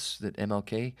what else that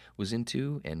MLK was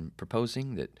into and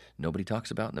proposing that nobody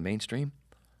talks about in the mainstream?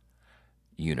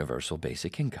 Universal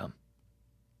basic income.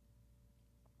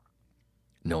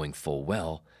 Knowing full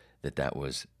well that that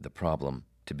was the problem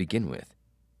to begin with.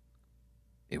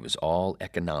 It was all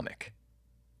economic.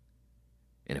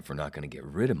 And if we're not going to get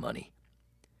rid of money,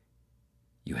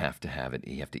 you have to have it.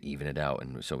 You have to even it out,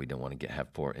 and so we don't want to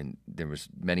have poor. And there was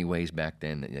many ways back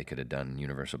then that they could have done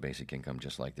universal basic income,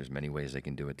 just like there's many ways they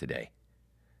can do it today.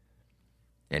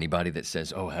 Anybody that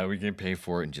says, "Oh, how are we going to pay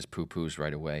for it?" and just poo-poos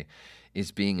right away,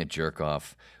 is being a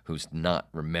jerk-off who's not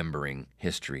remembering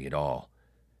history at all.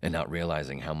 And not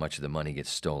realizing how much of the money gets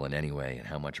stolen anyway, and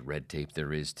how much red tape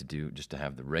there is to do just to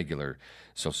have the regular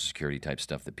Social Security type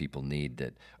stuff that people need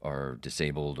that are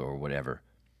disabled or whatever.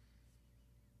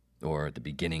 Or at the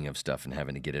beginning of stuff and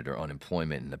having to get it, or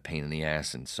unemployment and the pain in the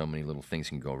ass, and so many little things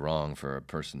can go wrong for a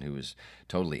person who is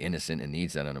totally innocent and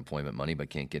needs that unemployment money but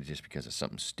can't get it just because of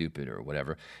something stupid or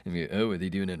whatever. And you go, oh, what are they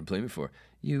doing unemployment for?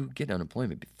 You get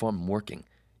unemployment from working.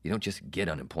 You don't just get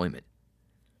unemployment.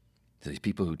 So these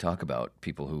people who talk about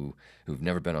people who've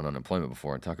never been on unemployment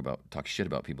before and talk shit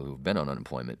about people who've been on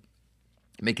unemployment,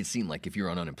 make it seem like if you're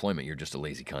on unemployment, you're just a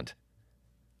lazy cunt.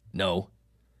 No.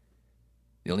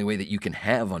 The only way that you can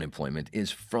have unemployment is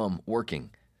from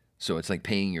working. So it's like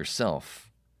paying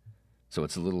yourself. So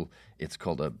it's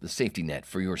called a safety net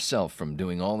for yourself from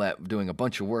doing all that, doing a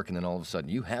bunch of work, and then all of a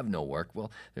sudden you have no work. Well,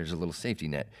 there's a little safety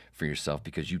net for yourself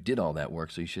because you did all that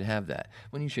work, so you should have that.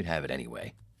 When you should have it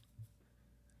anyway.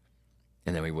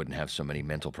 And then we wouldn't have so many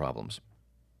mental problems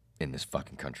in this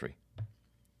fucking country.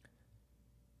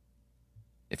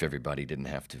 If everybody didn't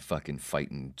have to fucking fight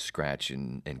and scratch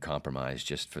and compromise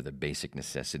just for the basic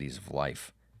necessities of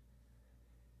life.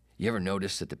 You ever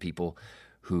notice that the people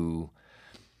who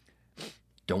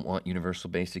don't want universal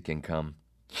basic income,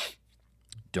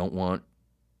 don't want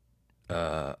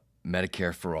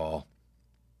Medicare for all,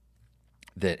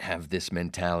 that have this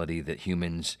mentality that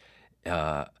humans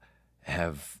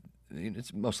have...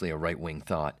 It's mostly a right-wing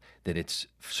thought that it's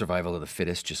survival of the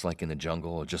fittest, just like in the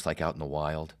jungle or just like out in the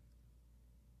wild.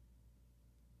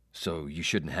 So you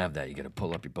shouldn't have that. You got to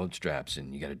pull up your bootstraps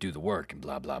and you got to do the work and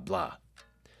blah, blah, blah.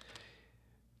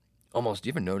 You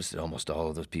ever notice that almost all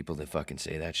of those people that fucking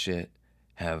say that shit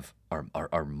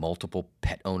are multiple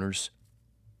pet owners?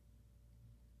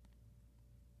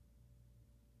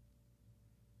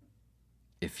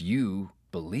 If you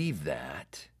believe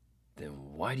that, then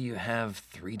why do you have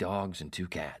 3 dogs and 2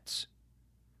 cats?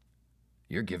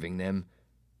 You're giving them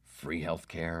free health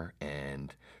care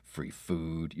and free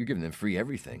food. You're giving them free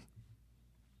everything.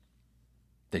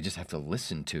 They just have to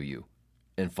listen to you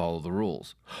and follow the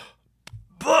rules.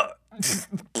 But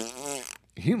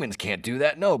humans can't do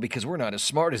that, no, because we're not as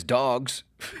smart as dogs.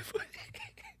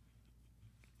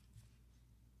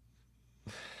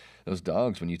 Those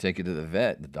dogs, when you take it to the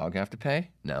vet, the dog have to pay?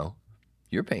 No,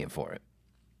 you're paying for it.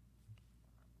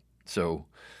 So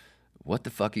what the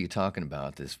fuck are you talking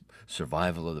about? This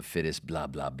survival of the fittest, blah,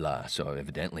 blah, blah. So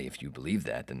evidently, if you believe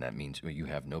that, then that means you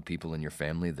have no people in your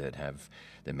family that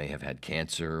may have had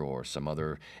cancer or some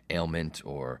other ailment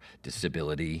or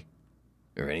disability.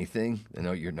 or anything? I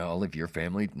know you're not all of your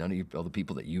family, none of all the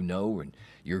people that you know and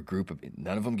your group of,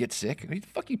 none of them get sick? What the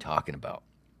fuck are you talking about?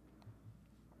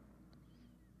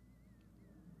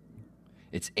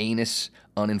 It's anus,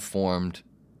 uninformed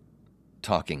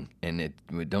talking, and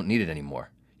we don't need it anymore.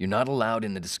 You're not allowed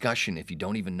in the discussion if you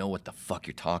don't even know what the fuck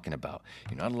you're talking about.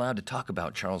 You're not allowed to talk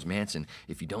about Charles Manson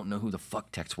if you don't know who the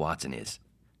fuck Tex Watson is.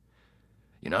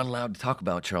 You're not allowed to talk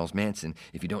about Charles Manson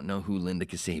if you don't know who Linda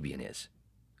Kasabian is.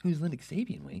 Who's Linda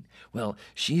Kasabian, Wayne? Well,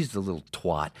 she's the little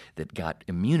twat that got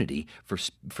immunity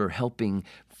for helping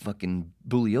fucking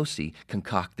Bugliosi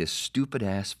concoct this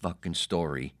stupid-ass fucking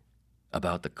story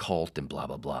about the cult and blah,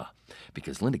 blah, blah.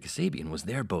 Because Linda Kasabian was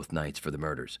there both nights for the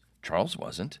murders. Charles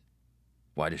wasn't.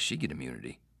 Why does she get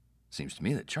immunity? Seems to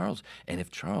me that Charles, and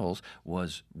if Charles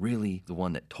was really the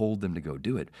one that told them to go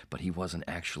do it, but he wasn't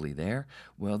actually there,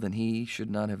 well, then he should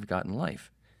not have gotten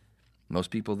life.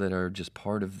 Most people that are just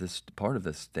part of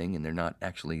this thing and they're not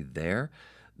actually there,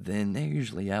 then they're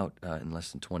usually out in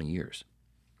less than 20 years.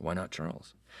 Why not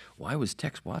Charles? Why was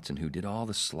Tex Watson, who did all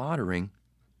the slaughtering,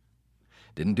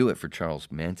 didn't do it for Charles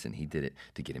Manson? He did it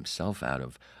to get himself out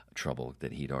of trouble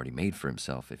that he'd already made for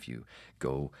himself. If you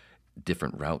go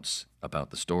different routes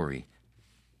about the story,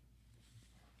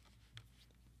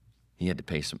 he had to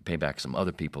pay back some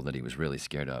other people that he was really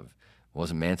scared of. It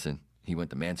wasn't Manson. He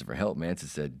went to Manson for help. Manson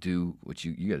said, do what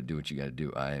you got to do what you got to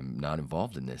do. I am not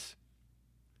involved in this.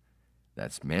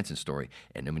 That's Manson's story.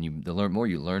 And then the more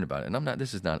you learn about it, and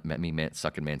this is not me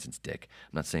sucking Manson's dick.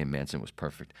 I'm not saying Manson was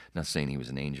perfect. I'm not saying he was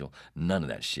an angel. None of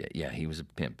that shit. Yeah, he was a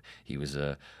pimp. He was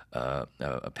a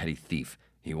petty thief.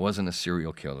 He wasn't a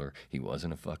serial killer. He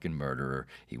wasn't a fucking murderer.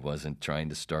 He wasn't trying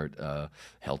to start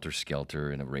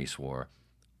helter-skelter in a race war.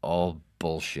 All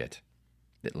bullshit.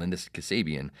 That Linda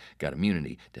Kasabian got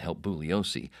immunity to help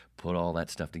Bugliosi put all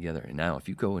that stuff together. And now if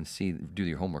you go and do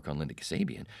your homework on Linda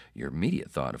Kasabian, your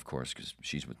immediate thought, of course, because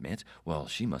she's with Manson, well,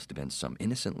 she must have been some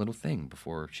innocent little thing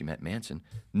before she met Manson.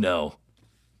 No.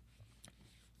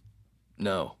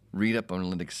 Read up on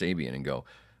Linda Kasabian and go,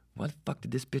 why the fuck did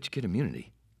this bitch get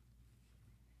immunity?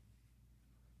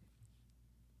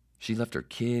 She left her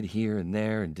kid here and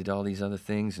there and did all these other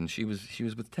things, and she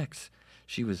was with Tex.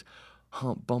 She was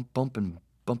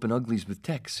bumping uglies with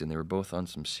Tex, and they were both on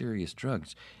some serious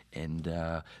drugs, and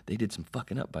they did some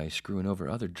fucking up by screwing over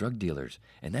other drug dealers.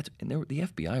 And the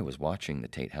FBI was watching the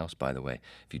Tate house, by the way.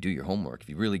 If you do your homework, if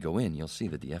you really go in, you'll see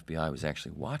that the FBI was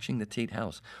actually watching the Tate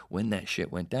house when that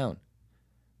shit went down.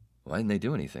 Why didn't they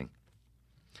do anything?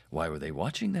 Why were they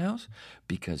watching the house?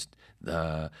 Because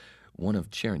one of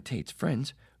Sharon Tate's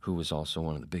friends, who was also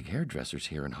one of the big hairdressers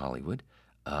here in Hollywood,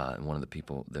 one of the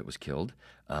people that was killed,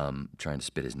 trying to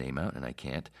spit his name out, and I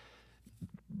can't.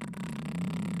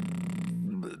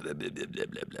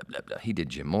 He did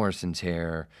Jim Morrison's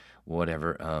hair,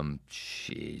 whatever.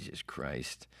 Jesus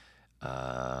Christ.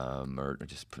 Murder,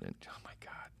 just put in, oh my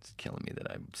God, it's killing me that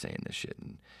I'm saying this shit,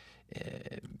 and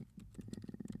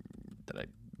that I've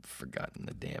forgotten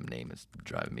the damn name. It's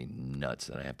driving me nuts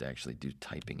that I have to actually do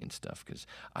typing and stuff, because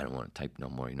I don't want to type no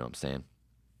more, you know what I'm saying?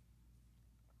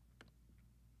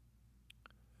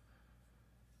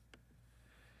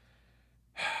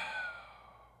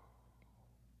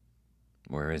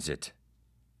 Where is it?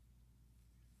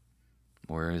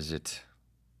 Where is it?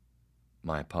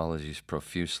 My apologies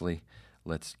profusely.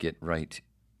 Let's get right.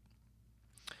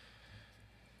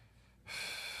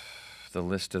 The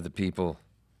list of the people.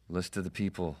 List of the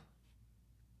people.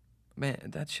 Man,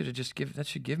 that should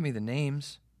give me the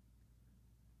names.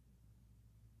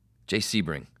 Jay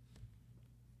Sebring.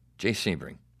 Jay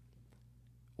Sebring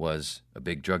was a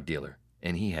big drug dealer.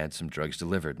 And he had some drugs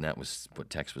delivered, and that was what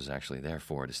Tex was actually there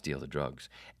for, to steal the drugs.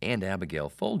 And Abigail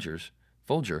Folger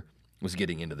was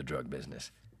getting into the drug business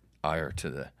prior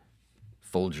to the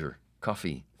Folger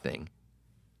coffee thing.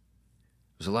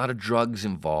 There's a lot of drugs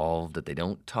involved that they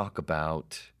don't talk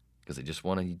about because they just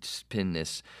want to spin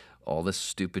all this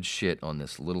stupid shit on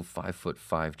this little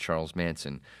 5'5" Charles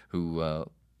Manson, who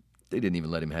they didn't even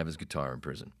let him have his guitar in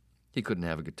prison. He couldn't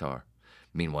have a guitar.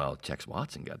 Meanwhile, Tex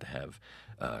Watson got to have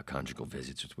conjugal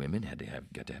visits with women,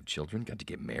 got to have children, got to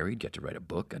get married, got to write a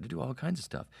book, got to do all kinds of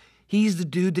stuff. He's the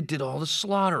dude that did all the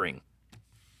slaughtering.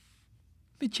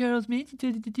 But Charles Manson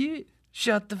told to do it.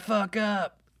 Shut the fuck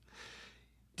up.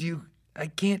 I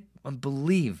can't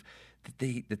believe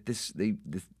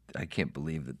that I can't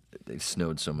believe that they've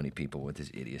snowed so many people with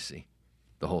his idiocy.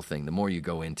 The whole thing. The more you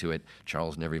go into it,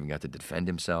 Charles never even got to defend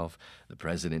himself. The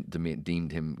president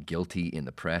deemed him guilty in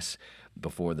the press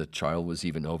before the trial was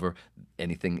even over.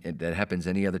 Anything that happens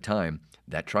any other time,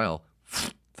 that trial,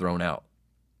 thrown out.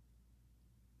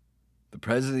 The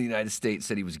president of the United States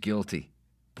said he was guilty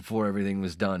before everything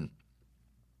was done.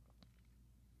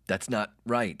 That's not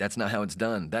right. That's not how it's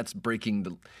done. That's breaking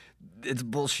the... It's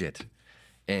bullshit.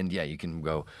 And yeah, you can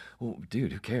go, oh,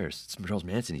 dude, who cares? It's Charles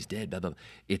Manson. He's dead. Blah, blah, blah.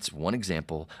 It's one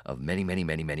example of many, many,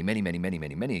 many, many, many, many, many,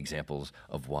 many, many examples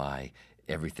of why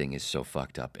everything is so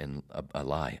fucked up and a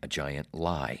lie, a giant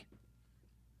lie.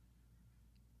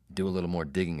 Do a little more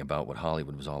digging about what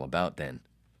Hollywood was all about then.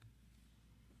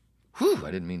 Whew,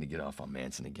 I didn't mean to get off on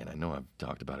Manson again. I know I've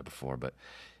talked about it before, but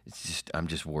I'm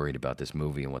just worried about this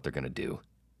movie and what they're going to do.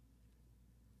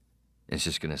 It's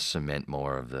just going to cement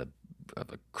more of a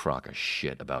crock of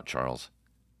shit about Charles.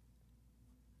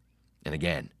 And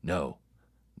again, no,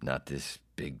 not this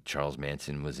big Charles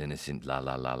Manson was innocent, la,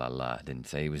 la, la, la, la. Didn't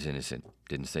say he was innocent.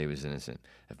 Didn't say he was innocent.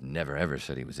 I've never, ever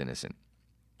said he was innocent.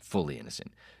 Fully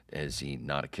innocent. Is he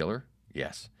not a killer?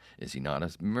 Yes. Is he not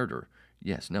a murderer?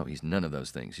 Yes. No, he's none of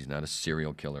those things. He's not a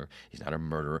serial killer. He's not a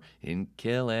murderer. He didn't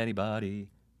kill anybody.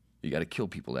 You got to kill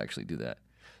people to actually do that.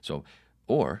 So,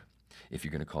 or if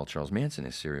you're going to call Charles Manson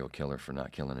a serial killer for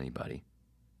not killing anybody,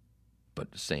 but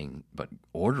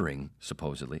ordering,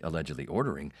 supposedly, allegedly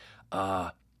ordering,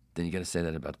 then you got to say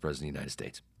that about the President of the United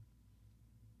States.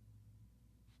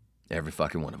 Every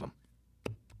fucking one of them.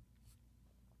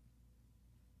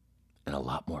 And a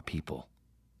lot more people.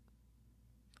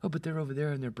 Oh, but they're over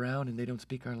there and they're brown and they don't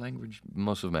speak our language.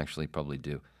 Most of them actually probably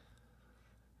do.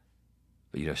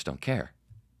 But you just don't care.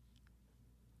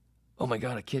 Oh my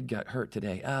God, a kid got hurt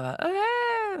today.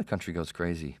 The country goes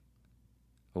crazy.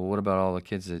 Well, what about all the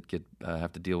kids that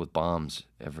have to deal with bombs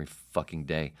every fucking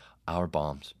day? Our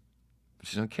bombs.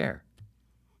 But you don't care.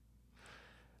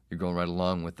 You're going right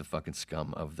along with the fucking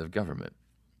scum of the government.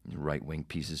 Right-wing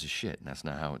pieces of shit, and that's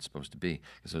not how it's supposed to be.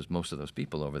 Because most of those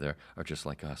people over there are just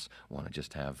like us, want to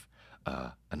just have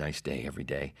a nice day every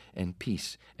day, and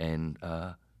peace, and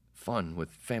fun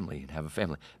with family, and have a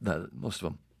family. Most of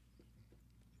them.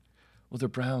 Well, they're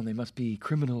brown, they must be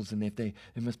criminals, and they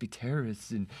must be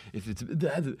terrorists, and if it's...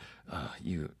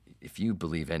 if you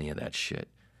believe any of that shit,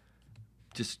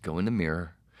 just go in the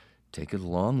mirror, take a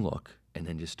long look, and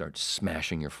then just start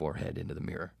smashing your forehead into the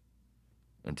mirror.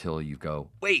 Until you go,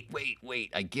 wait,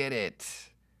 I get it.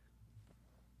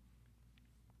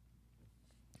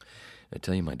 I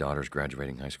tell you, my daughter's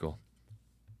graduating high school.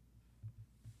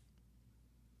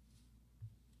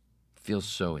 Feels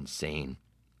so insane.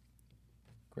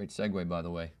 Great segue, by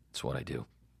the way. It's what I do.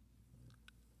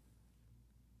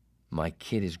 My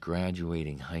kid is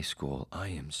graduating high school. I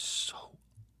am so old.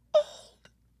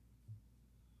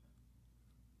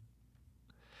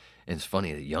 And it's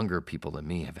funny that younger people than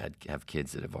me have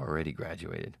kids that have already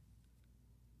graduated.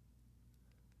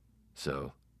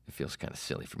 So it feels kind of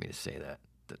silly for me to say that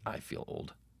I feel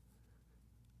old.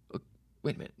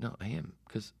 Wait a minute. No, I am,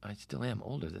 because I still am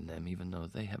older than them, even though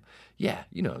they have... Yeah,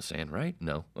 you know what I'm saying, right?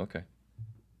 No? Okay.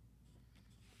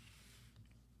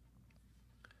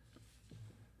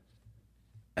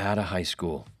 Out of high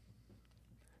school.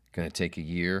 Going to take a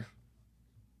year,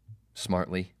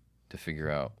 smartly, to figure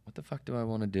out, what the fuck do I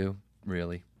want to do,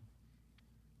 really?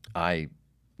 I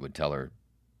would tell her,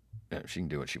 she can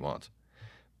do what she wants,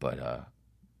 but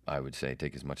I would say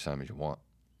take as much time as you want.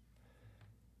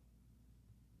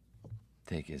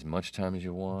 Take as much time as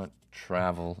you want,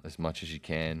 travel as much as you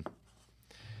can.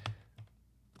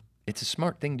 It's a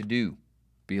smart thing to do,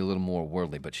 be a little more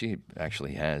worldly, but she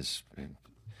actually has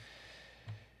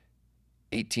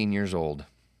 18 years old.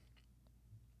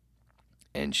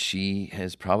 And she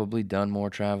has probably done more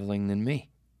traveling than me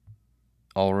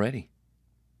already.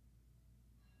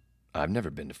 I've never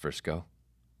been to Frisco.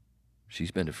 She's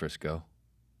been to Frisco.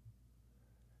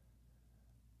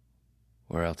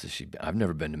 Where else has she been? I've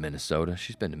never been to Minnesota.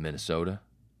 She's been to Minnesota.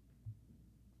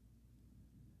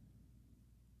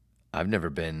 I've never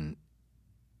been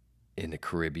in the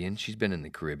Caribbean. She's been in the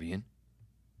Caribbean.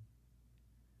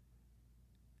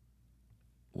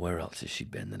 Where else has she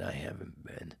been that I haven't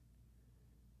been?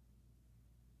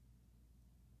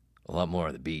 A lot more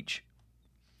of the beach.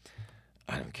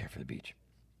 I don't care for the beach.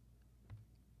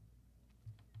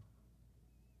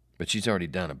 But she's already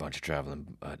done a bunch of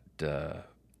traveling. But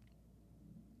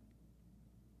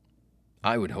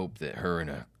I would hope that her and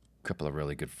a couple of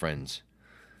really good friends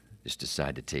just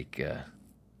decide to take a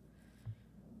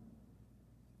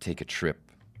trip,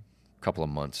 a couple of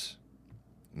months,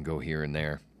 and go here and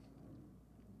there.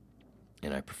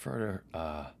 And I prefer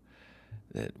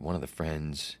that one of the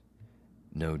friends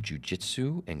know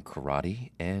jujitsu and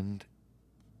karate and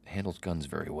handles guns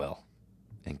very well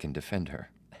and can defend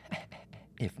her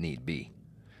if need be.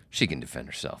 She can defend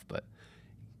herself, but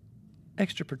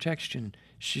extra protection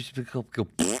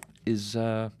is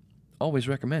always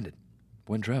recommended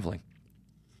when traveling.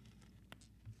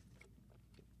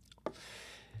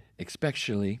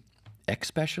 especially,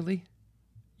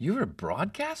 you're a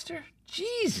broadcaster?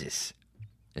 Jesus.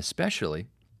 Especially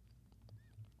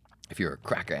if you're a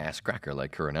cracker-ass cracker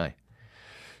like her and I.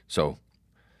 So,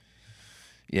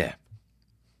 yeah.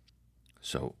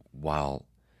 So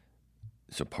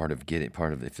part of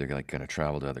if they're like going to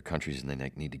travel to other countries and they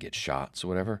like, need to get shots or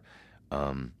whatever,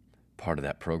 part of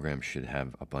that program should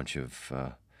have a bunch of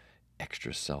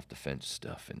extra self-defense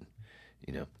stuff. And,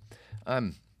 you know,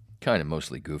 I'm kind of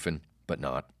mostly goofing, but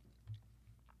not.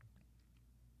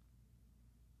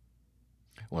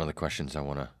 One of the questions I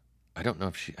don't know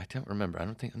if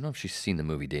she's seen the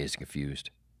movie Dazed and Confused.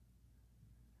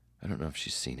 I don't know if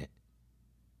she's seen it.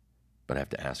 But I have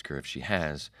to ask her if she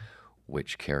has,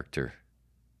 which character,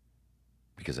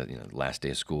 because, you know, last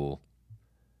day of school,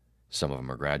 some of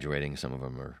them are graduating, some of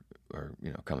them are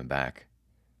you know, coming back.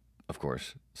 Of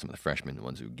course, some of the freshmen, the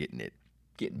ones who are getting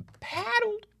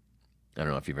paddled. I don't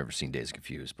know if you've ever seen Dazed and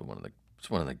Confused, but it's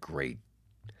one of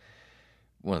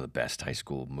the best high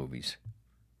school movies.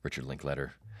 Richard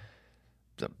Linklater,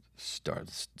 the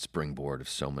springboard of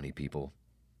so many people.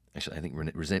 Actually, I think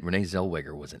Renee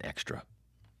Zellweger was an extra.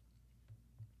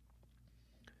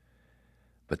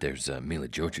 But there's Mila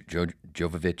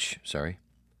Jovovich,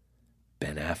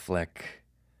 Ben Affleck,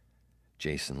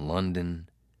 Jason London.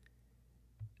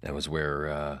 That was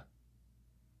where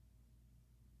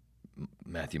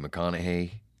Matthew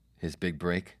McConaughey, his big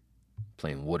break,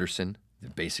 playing Wooderson,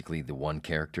 basically the one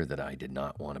character that I did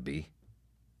not want to be.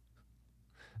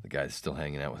 The guy that's still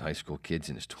hanging out with high school kids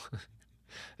in his 20s.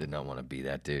 Did not want to be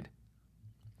that dude.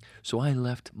 So I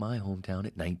left my hometown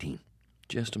at 19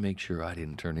 just to make sure I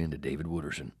didn't turn into David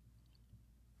Wooderson.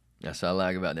 That's what I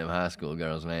like about them high school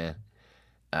girls, man.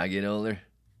 I get older,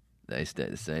 they stay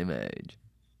the same age.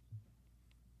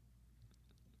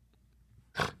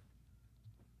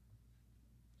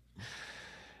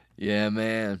 Yeah,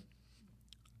 man.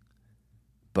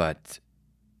 But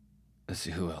let's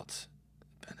see who else.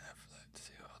 Ben Affleck. Let's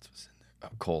see who else was in there.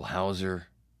 Oh, Cole Hauser.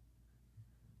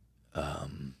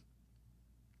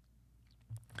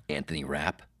 Anthony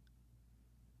Rapp,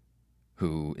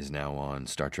 who is now on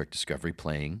Star Trek Discovery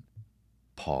playing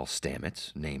Paul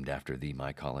Stamets, named after the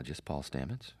mycologist Paul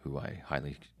Stamets, who I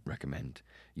highly recommend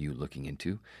you looking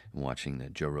into and watching the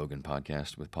Joe Rogan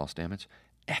podcast with Paul Stamets.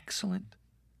 Excellent.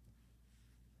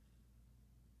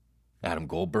 Adam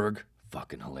Goldberg,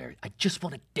 fucking hilarious. I just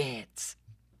want to dance.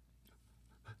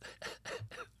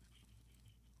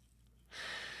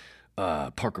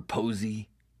 Parker Posey.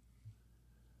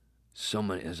 So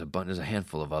many. There's a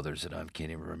handful of others that I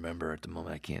can't even remember at the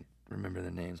moment. I can't remember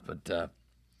their names. But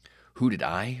who did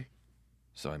I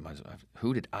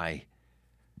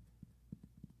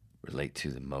relate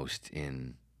to the most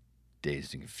in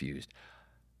Dazed and Confused?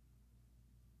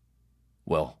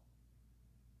 Well,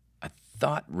 I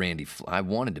thought I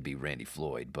wanted to be Randy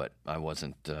Floyd, but I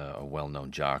wasn't a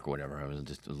well-known jock or whatever. I was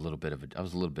just a little bit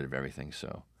of everything.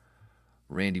 So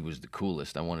Randy was the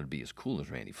coolest. I wanted to be as cool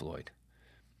as Randy Floyd.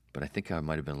 But I think I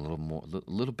might have been a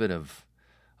little bit of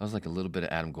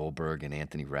Adam Goldberg and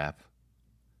Anthony Rapp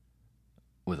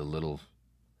with a little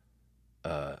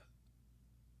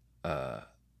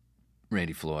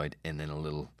Randy Floyd and then a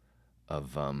little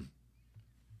of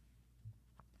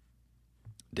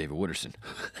David Wooderson.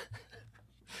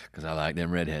 Because I like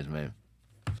them redheads, man.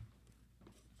 A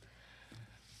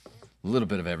little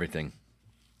bit of everything.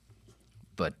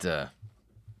 But,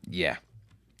 yeah.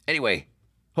 Anyway.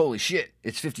 Holy shit,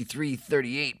 it's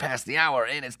 53:38 past the hour,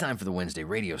 and it's time for the Wednesday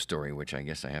radio story, which I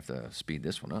guess I have to speed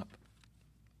this one up.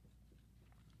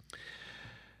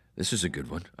 This is a good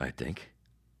one, I think.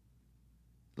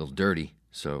 A little dirty,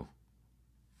 so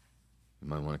you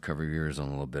might want to cover your ears on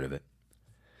a little bit of it.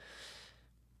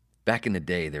 Back in the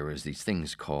day, there was these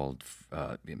things called,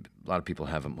 a lot of people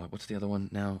have them. What's the other one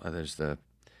now? There's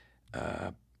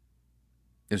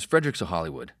Fredericks of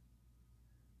Hollywood.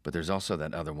 But there's also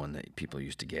that other one that people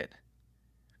used to get.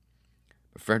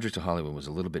 But Fredericks of Hollywood was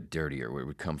a little bit dirtier, where it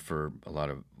would come for a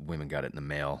lot of women got it in the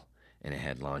mail, and it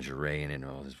had lingerie in it and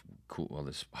all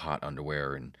this hot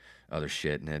underwear and other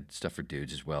shit, and it had stuff for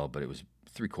dudes as well, but it was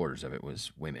 3/4 of it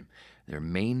was women. Their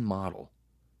main model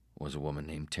was a woman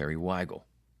named Terry Weigel,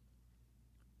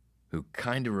 who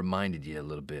kind of reminded you a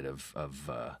little bit of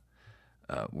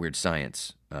Weird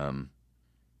Science,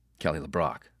 Kelly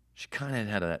LeBrock. She kind of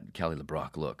had that Kelly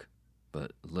LeBrock look,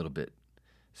 but a little bit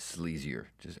sleazier,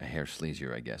 just a hair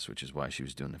sleazier, I guess, which is why she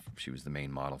was the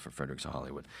main model for Fredericks of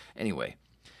Hollywood. Anyway,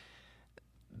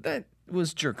 that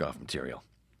was jerk-off material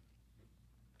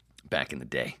back in the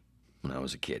day when I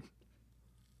was a kid.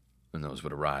 When those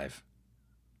would arrive,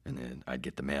 and then I'd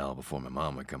get the mail before my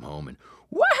mom would come home, and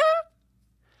wah!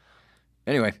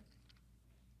 Anyway,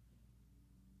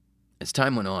 As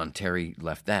time went on, Terry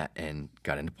left that and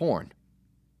got into porn.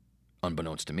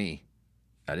 Unbeknownst to me,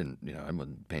 I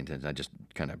wasn't paying attention. I just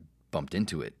kind of bumped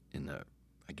into it in the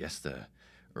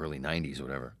early 90s or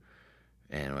whatever.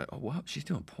 And I went, oh, wow, she's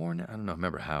doing porn now? I don't know. I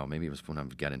remember how. Maybe it was when I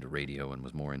got into radio and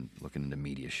was more looking into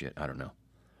media shit. I don't know.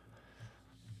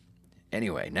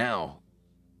 Anyway, now,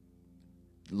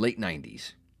 late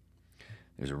 90s,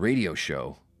 there's a radio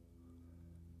show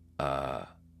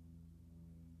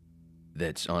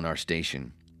that's on our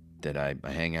station that I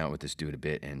hang out with this dude a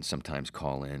bit and sometimes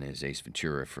call in as Ace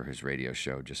Ventura for his radio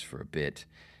show just for a bit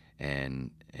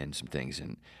and some things.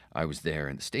 And I was there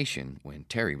in the station when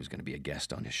Terry was going to be a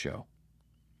guest on his show.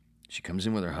 She comes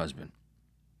in with her husband.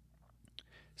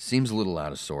 Seems a little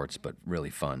out of sorts, but really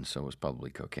fun. So it was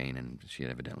probably cocaine, and she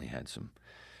had evidently had some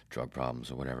drug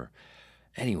problems or whatever.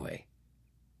 Anyway,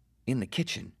 in the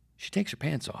kitchen, she takes her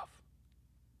pants off.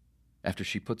 After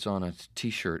she puts on a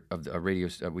T-shirt of a radio,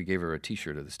 we gave her a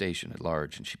T-shirt of the station at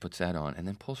large, and she puts that on and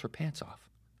then pulls her pants off.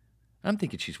 I'm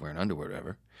thinking she's wearing underwear or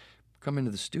whatever. Come into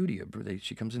the studio.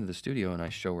 She comes into the studio, and I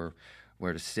show her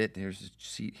where to sit. There's a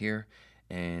seat here.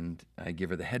 And I give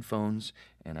her the headphones,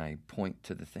 and I point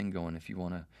to the thing going, if you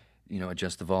want to,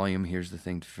 adjust the volume, here's the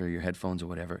thing for your headphones or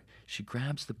whatever. She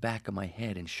grabs the back of my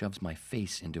head and shoves my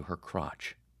face into her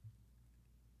crotch.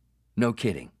 No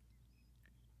kidding.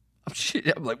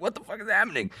 I'm like, what the fuck is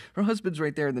happening? Her husband's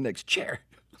right there in the next chair.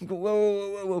 I'm going,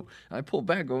 whoa. I pull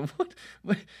back, going,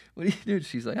 what are you doing?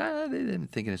 She's like, they're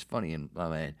thinking it's funny. And, oh,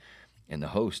 man. And the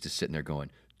host is sitting there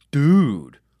going,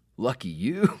 dude, lucky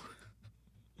you.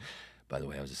 By the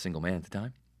way, I was a single man at the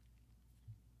time.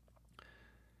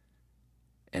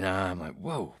 And I'm like,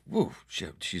 whoa,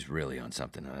 she's really on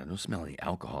something. I don't smell any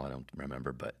alcohol, I don't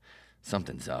remember, but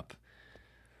something's up.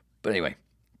 But anyway,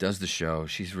 does the show.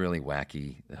 She's really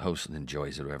wacky. The host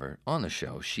enjoys it or whatever. On the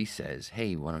show, she says,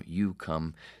 hey, why don't you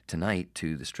come tonight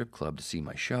to the strip club to see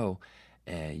my show?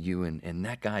 You and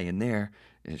that guy in there.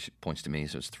 And she points to me,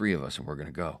 so it's three of us, and we're going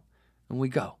to go. And we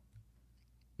go.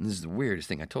 And this is the weirdest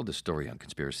thing. I told this story on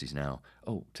Conspiracies Now.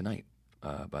 Oh, tonight,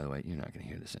 by the way, you're not going to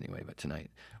hear this anyway, but tonight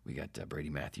we got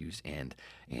Brady Matthews and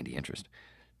Andy Interest.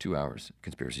 2 hours,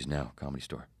 Conspiracies Now, Comedy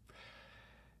Store.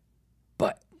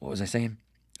 But, what was I saying?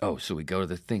 Oh, so we go to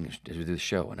the thing, to do the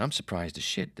show, and I'm surprised as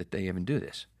shit that they even do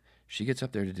this. She gets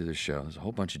up there to do the show. There's a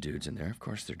whole bunch of dudes in there. Of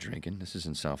course, they're drinking. This is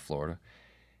in South Florida.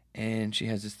 And she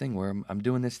has this thing where I'm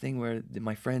doing this thing where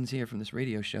my friends here from this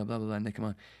radio show, blah, blah, blah, and they come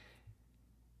on.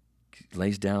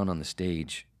 Lays down on the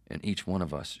stage, and each one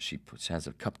of us, she has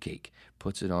a cupcake,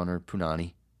 puts it on her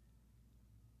punani,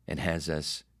 and has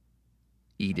us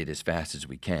eat it as fast as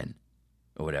we can,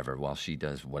 or whatever, while she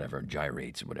does whatever,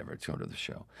 gyrates or whatever, to go to the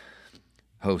show.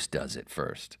 Host does it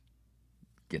first.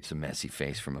 Gets a messy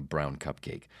face from a brown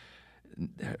cupcake.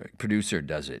 Producer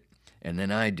does it, and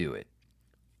then I do it.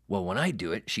 Well, when I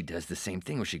do it, she does the same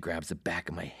thing where she grabs the back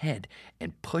of my head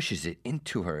and pushes it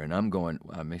into her, and I'm going,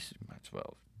 I might as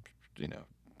well,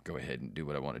 go ahead and do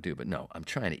what I want to do. But no, I'm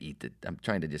trying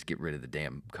to just get rid of the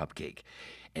damn cupcake.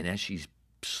 And as she's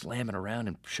slamming around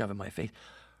and shoving my face,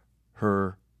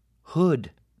 her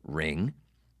hood ring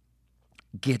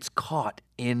gets caught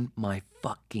in my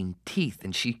fucking teeth.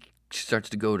 And she starts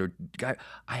to go to,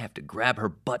 I have to grab her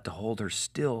butt to hold her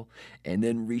still and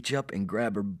then reach up and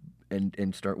grab her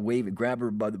and start waving, grab her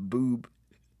by the boob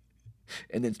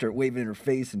and then start waving in her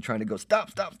face and trying to go,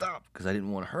 stop, because I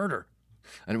didn't want to hurt her.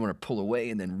 I didn't want to pull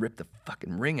away and then rip the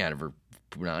fucking ring out of her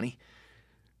punani.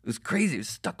 It was crazy. It was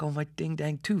stuck on my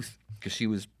ding-dang tooth because she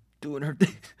was doing her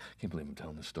thing. I can't believe I'm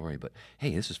telling this story, but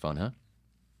hey, this is fun, huh?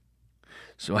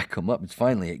 So I come up, and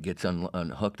finally it gets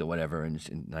unhooked or whatever,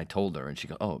 and I told her, and she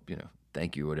goes, oh,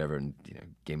 thank you, whatever, and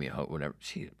gave me a hug, whatever.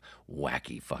 She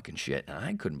wacky fucking shit. And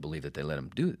I couldn't believe that they let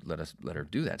her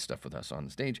do that stuff with us on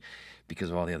the stage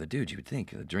because of all the other dudes. You would think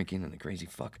the drinking and the crazy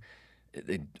fuck.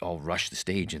 They'd all rush the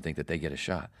stage and think that they get a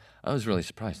shot. I was really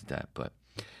surprised at that, but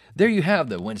there you have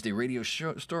the Wednesday radio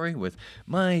show story with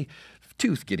my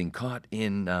tooth getting caught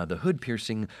in the hood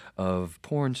piercing of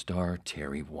porn star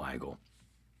Terry Weigel.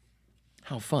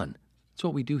 How fun. That's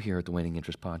what we do here at the Waning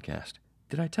Interest Podcast.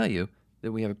 Did I tell you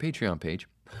that we have a Patreon page?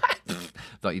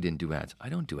 Thought you didn't do ads. I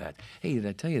don't do ads. Hey, did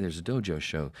I tell you there's a dojo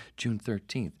show June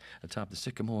 13th atop the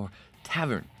Sycamore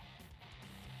Tavern?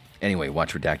 Anyway,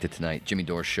 watch Redacted tonight. Jimmy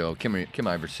Dore's show, Kim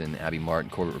Iverson, Abby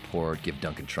Martin, Corbett Report. Give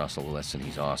Duncan Trussell a listen.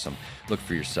 He's awesome. Look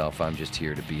for yourself. I'm just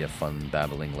here to be a fun,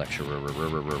 babbling lecturer.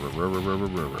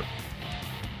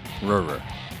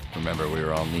 Remember, we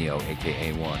were all Neo,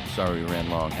 a.k.a. 1. Sorry we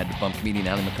ran long. Had to bump comedian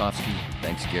Ali Makovsky.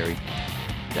 Thanks, Gary.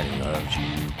 Daddy loves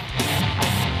you.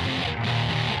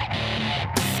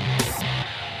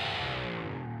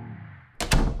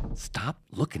 Stop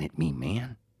looking at me,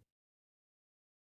 man?